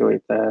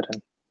calculate that.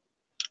 And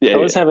I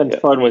was having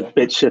fun with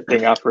bit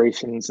shifting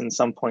operations in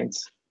some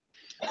points.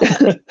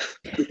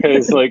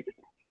 Because like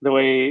the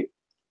way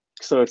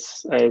So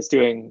it's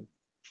doing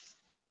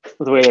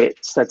the way that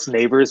it sets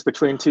neighbors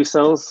between two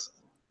cells.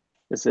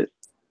 Is it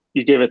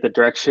you give it the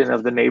direction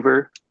of the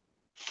neighbor,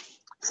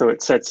 so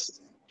it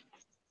sets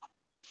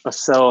a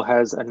cell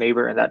has a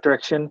neighbor in that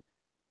direction,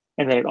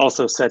 and then it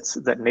also sets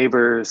that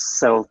neighbor's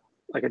cell,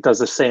 like it does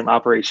the same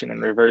operation in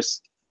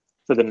reverse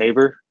for the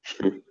neighbor,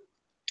 and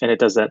it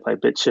does that by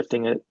bit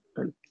shifting it,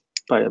 or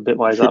by a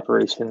bitwise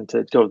operation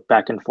to go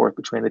back and forth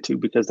between the two,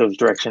 because those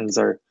directions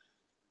are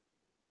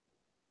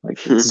like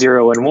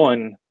 0 and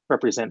 1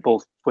 represent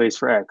both ways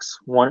for x.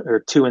 1 or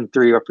 2 and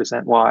 3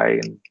 represent y,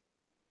 and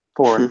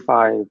 4 and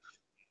 5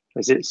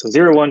 is it. So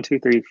 0, 1, 2,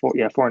 3, 4.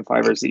 Yeah, 4 and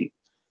 5 are z,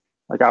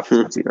 like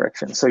opposite z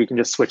direction. So you can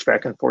just switch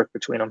back and forth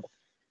between them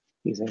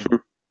using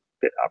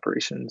bit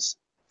operations.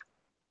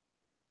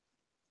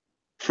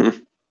 Yeah,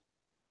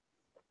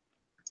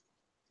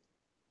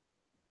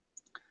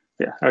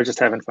 I was just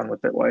having fun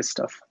with bitwise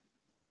stuff.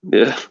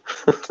 Yeah.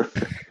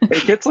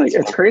 It gets like,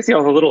 it's crazy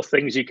all the little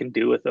things you can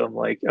do with them.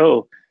 Like,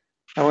 oh,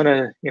 I want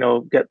to,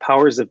 get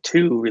powers of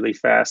 2 really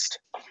fast.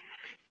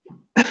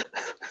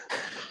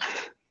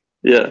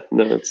 Yeah,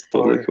 no, it's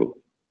totally cool.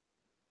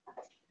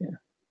 Yeah.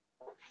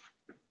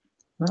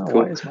 Oh,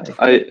 Cool. why is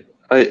my...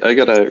 I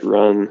gotta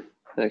run,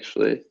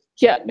 actually.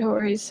 Yeah, no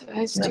worries.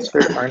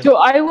 Sure, So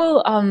I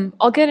will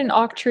I'll get an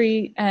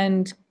OcTree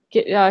and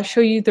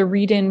show you the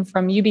read-in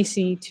from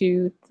UBC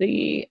to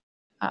the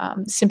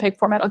SIMPEG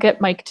format. I'll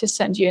get Mike to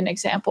send you an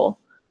example.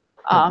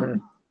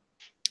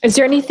 Is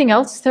there anything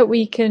else that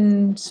we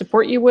can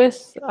support you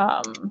with?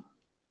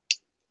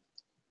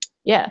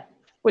 Yeah,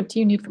 what do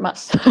you need from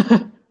us?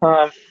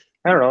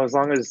 I don't know,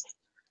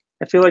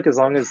 I feel like as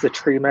long as the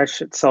tree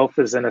mesh itself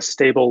is in a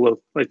stable,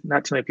 like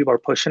not too many people are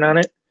pushing on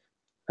it,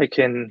 I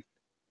can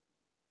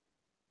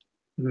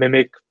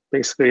mimic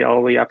basically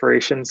all the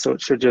operations, so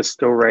it should just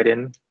go right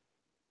in.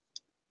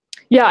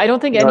 Yeah, I don't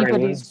think You know what I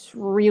anybody's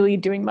really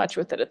doing much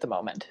with it at the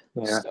moment.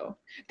 Yeah. So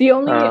the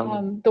only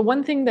the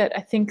one thing that I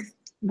think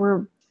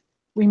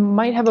we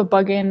might have a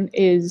bug in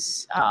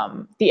is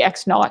the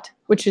X naught,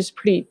 which is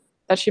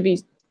that should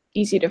be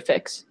easy to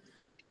fix.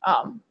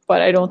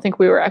 But I don't think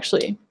we were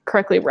actually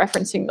correctly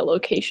referencing the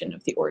location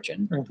of the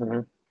origin.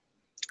 And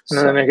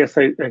then I guess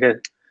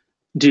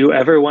do you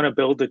ever want to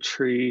build a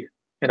tree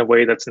in a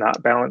way that's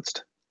not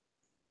balanced?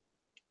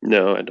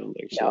 No, I don't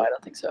think so. No, I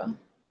don't think so.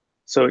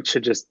 So it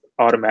should just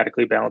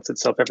automatically balance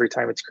itself every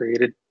time it's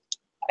created?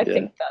 I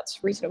think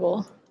that's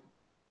reasonable.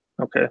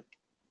 Okay.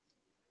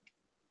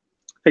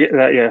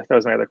 That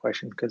was my other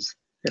question, because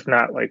if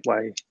not, like,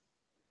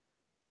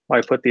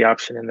 why put the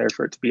option in there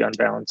for it to be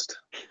unbalanced?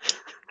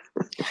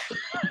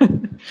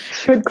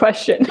 Good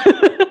question.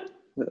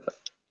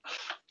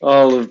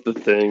 All of the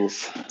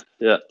things.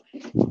 Yeah.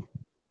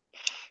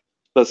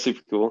 That's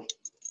super cool.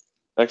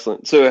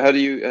 Excellent. So how do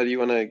you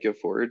want to go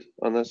forward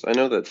on this? I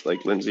know that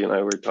like Lindsay and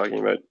I were talking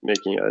about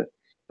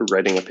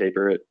writing a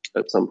paper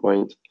at some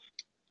point.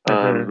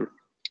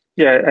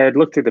 Yeah, I had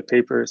looked through the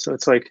paper, so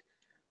it's like,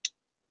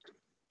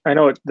 I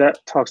know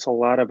that talks a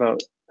lot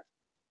about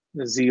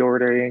the Z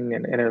ordering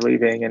and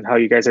interleaving and how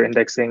you guys are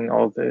indexing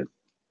all the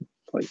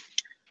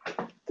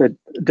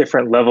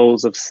different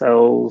levels of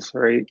cells,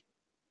 right?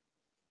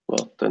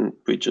 Well, then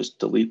we just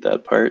delete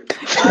that part.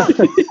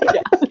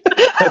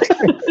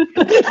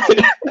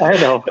 I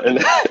know.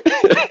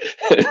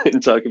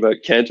 And talk about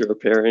Cantor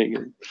pairing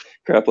and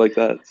crap like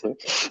that. So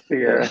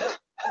yeah.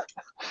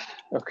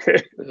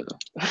 Okay.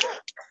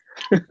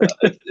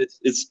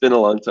 It's been a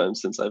long time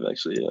since I've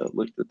actually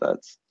looked at that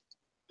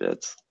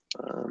bit.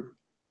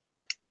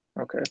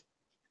 Okay.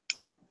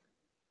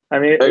 I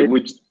mean,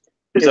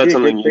 is that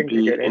something you'd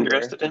be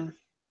interested in?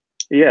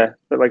 Yeah,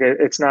 but like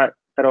it's not.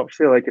 I don't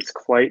feel like it's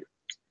quite.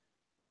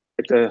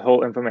 Like the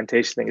whole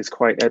implementation thing is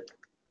quite at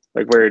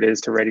like where it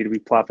is to ready to be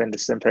plop into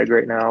SIMPEG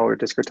right now, or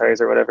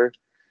discretize or whatever.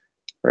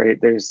 Right?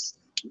 There's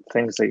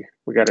things that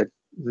we got to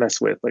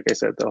mess with. Like I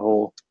said, the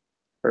whole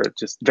or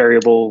just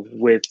variable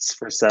widths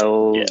for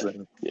cells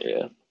and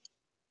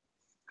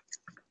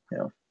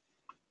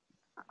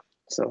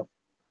so.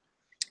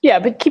 Yeah,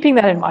 but keeping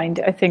that in mind,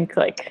 I think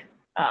like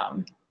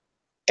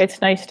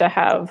it's nice to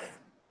have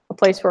a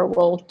place where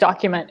we'll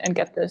document and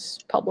get this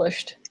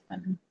published,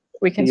 and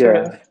we can sort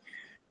of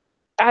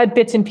add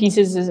bits and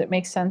pieces as it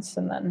makes sense,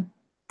 and then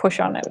push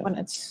on it when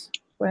it's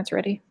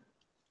ready.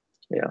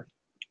 Yeah.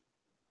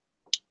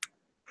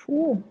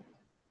 Cool.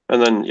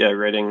 And then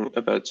writing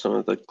about some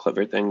of the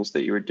clever things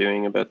that you were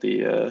doing about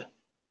the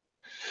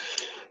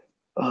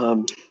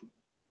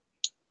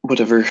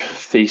whatever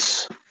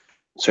face.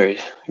 Sorry,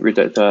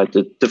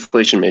 the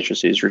deflation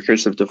matrices,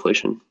 recursive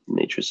deflation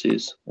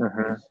matrices,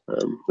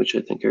 which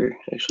I think are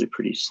actually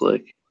pretty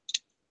slick.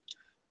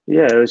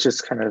 Yeah, it was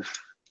just kind of,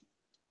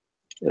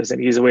 it was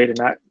an easy way to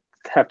not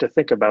have to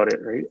think about it,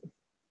 right?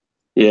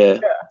 Yeah.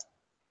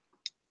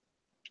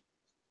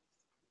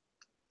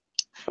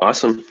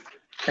 Awesome.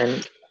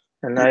 And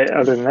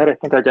other than that, I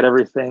think I got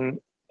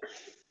everything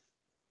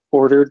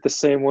ordered the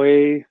same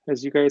way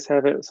as you guys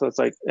have it. So it's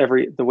like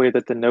the way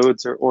that the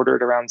nodes are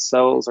ordered around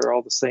cells are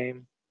all the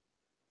same.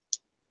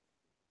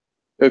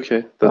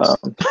 Okay.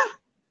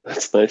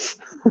 That's nice.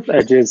 The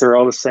edges are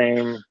all the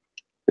same.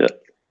 Yeah.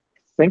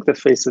 I think the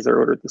faces are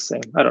ordered the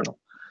same. I don't know.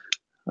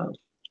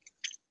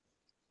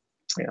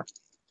 Yeah.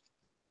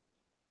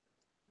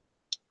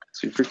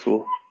 Super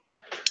cool.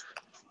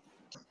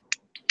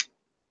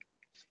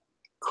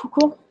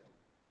 Cool.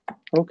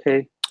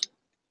 Okay.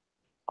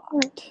 All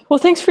right. Well,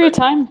 thanks for your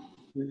time.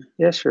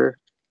 Yeah, sure.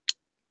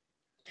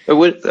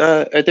 What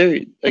are there?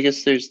 I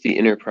guess there's the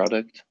inner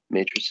product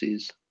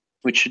matrices,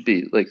 which should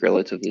be like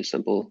relatively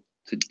simple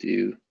to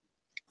do.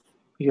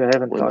 Yeah, I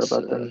haven't thought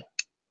about them.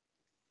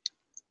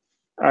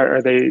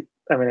 Are they?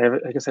 I mean,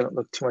 I guess I haven't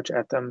looked too much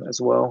at them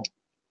as well.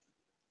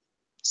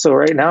 So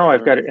right now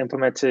I've got it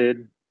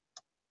implemented.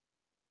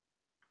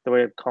 The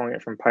way I'm calling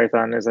it from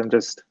Python is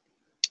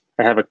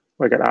I have a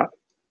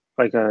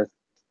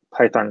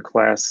Python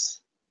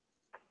class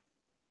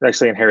that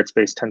actually inherits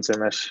base tensor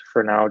mesh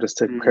for now, just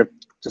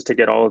to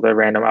get all of the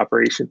random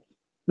operation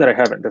that I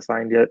haven't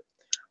defined yet,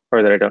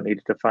 or that I don't need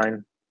to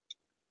define.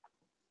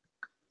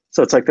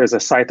 So it's like there's a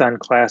Python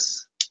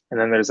class, and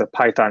then there's a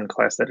Python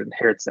class that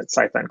inherits that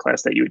Python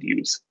class that you would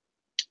use.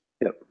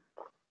 Yep.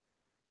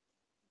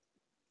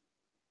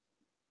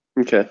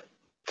 Okay.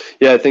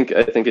 Yeah, I think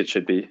it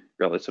should be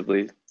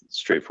relatively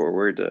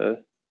straightforward,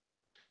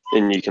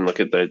 and you can look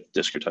at the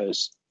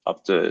discretize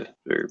up to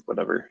or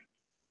whatever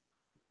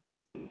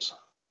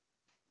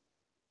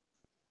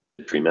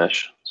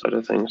pre-mesh side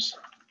of things.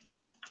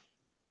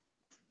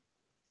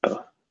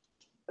 Oh,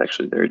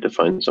 actually, they're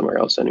defined somewhere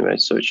else anyway,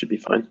 so it should be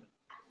fine.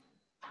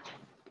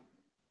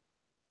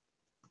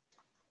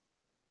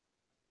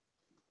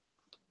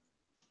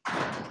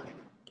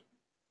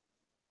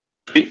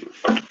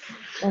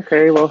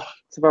 Okay, well,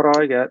 that's about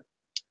all I got.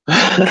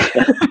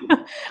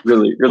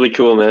 Really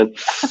cool, man.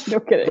 No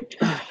kidding.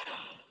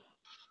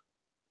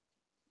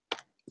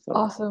 So,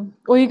 Awesome.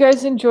 Well, you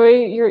guys enjoy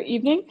your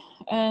evening,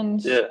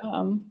 and Yeah.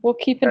 we'll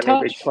keep in got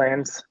any touch. big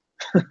plans?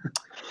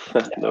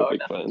 No big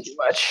not plans. too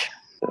much.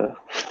 Yeah.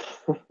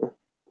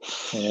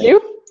 Yeah.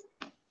 You?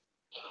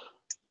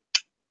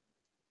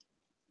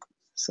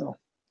 So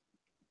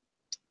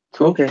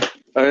Cool. okay.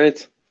 All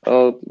right.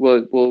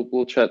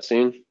 We'll chat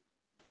soon.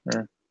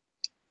 Yeah.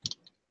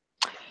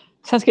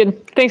 Sounds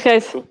good. Thanks,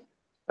 guys. Cool.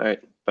 All right.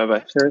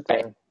 Bye-bye. Sure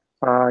thing.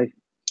 Bye.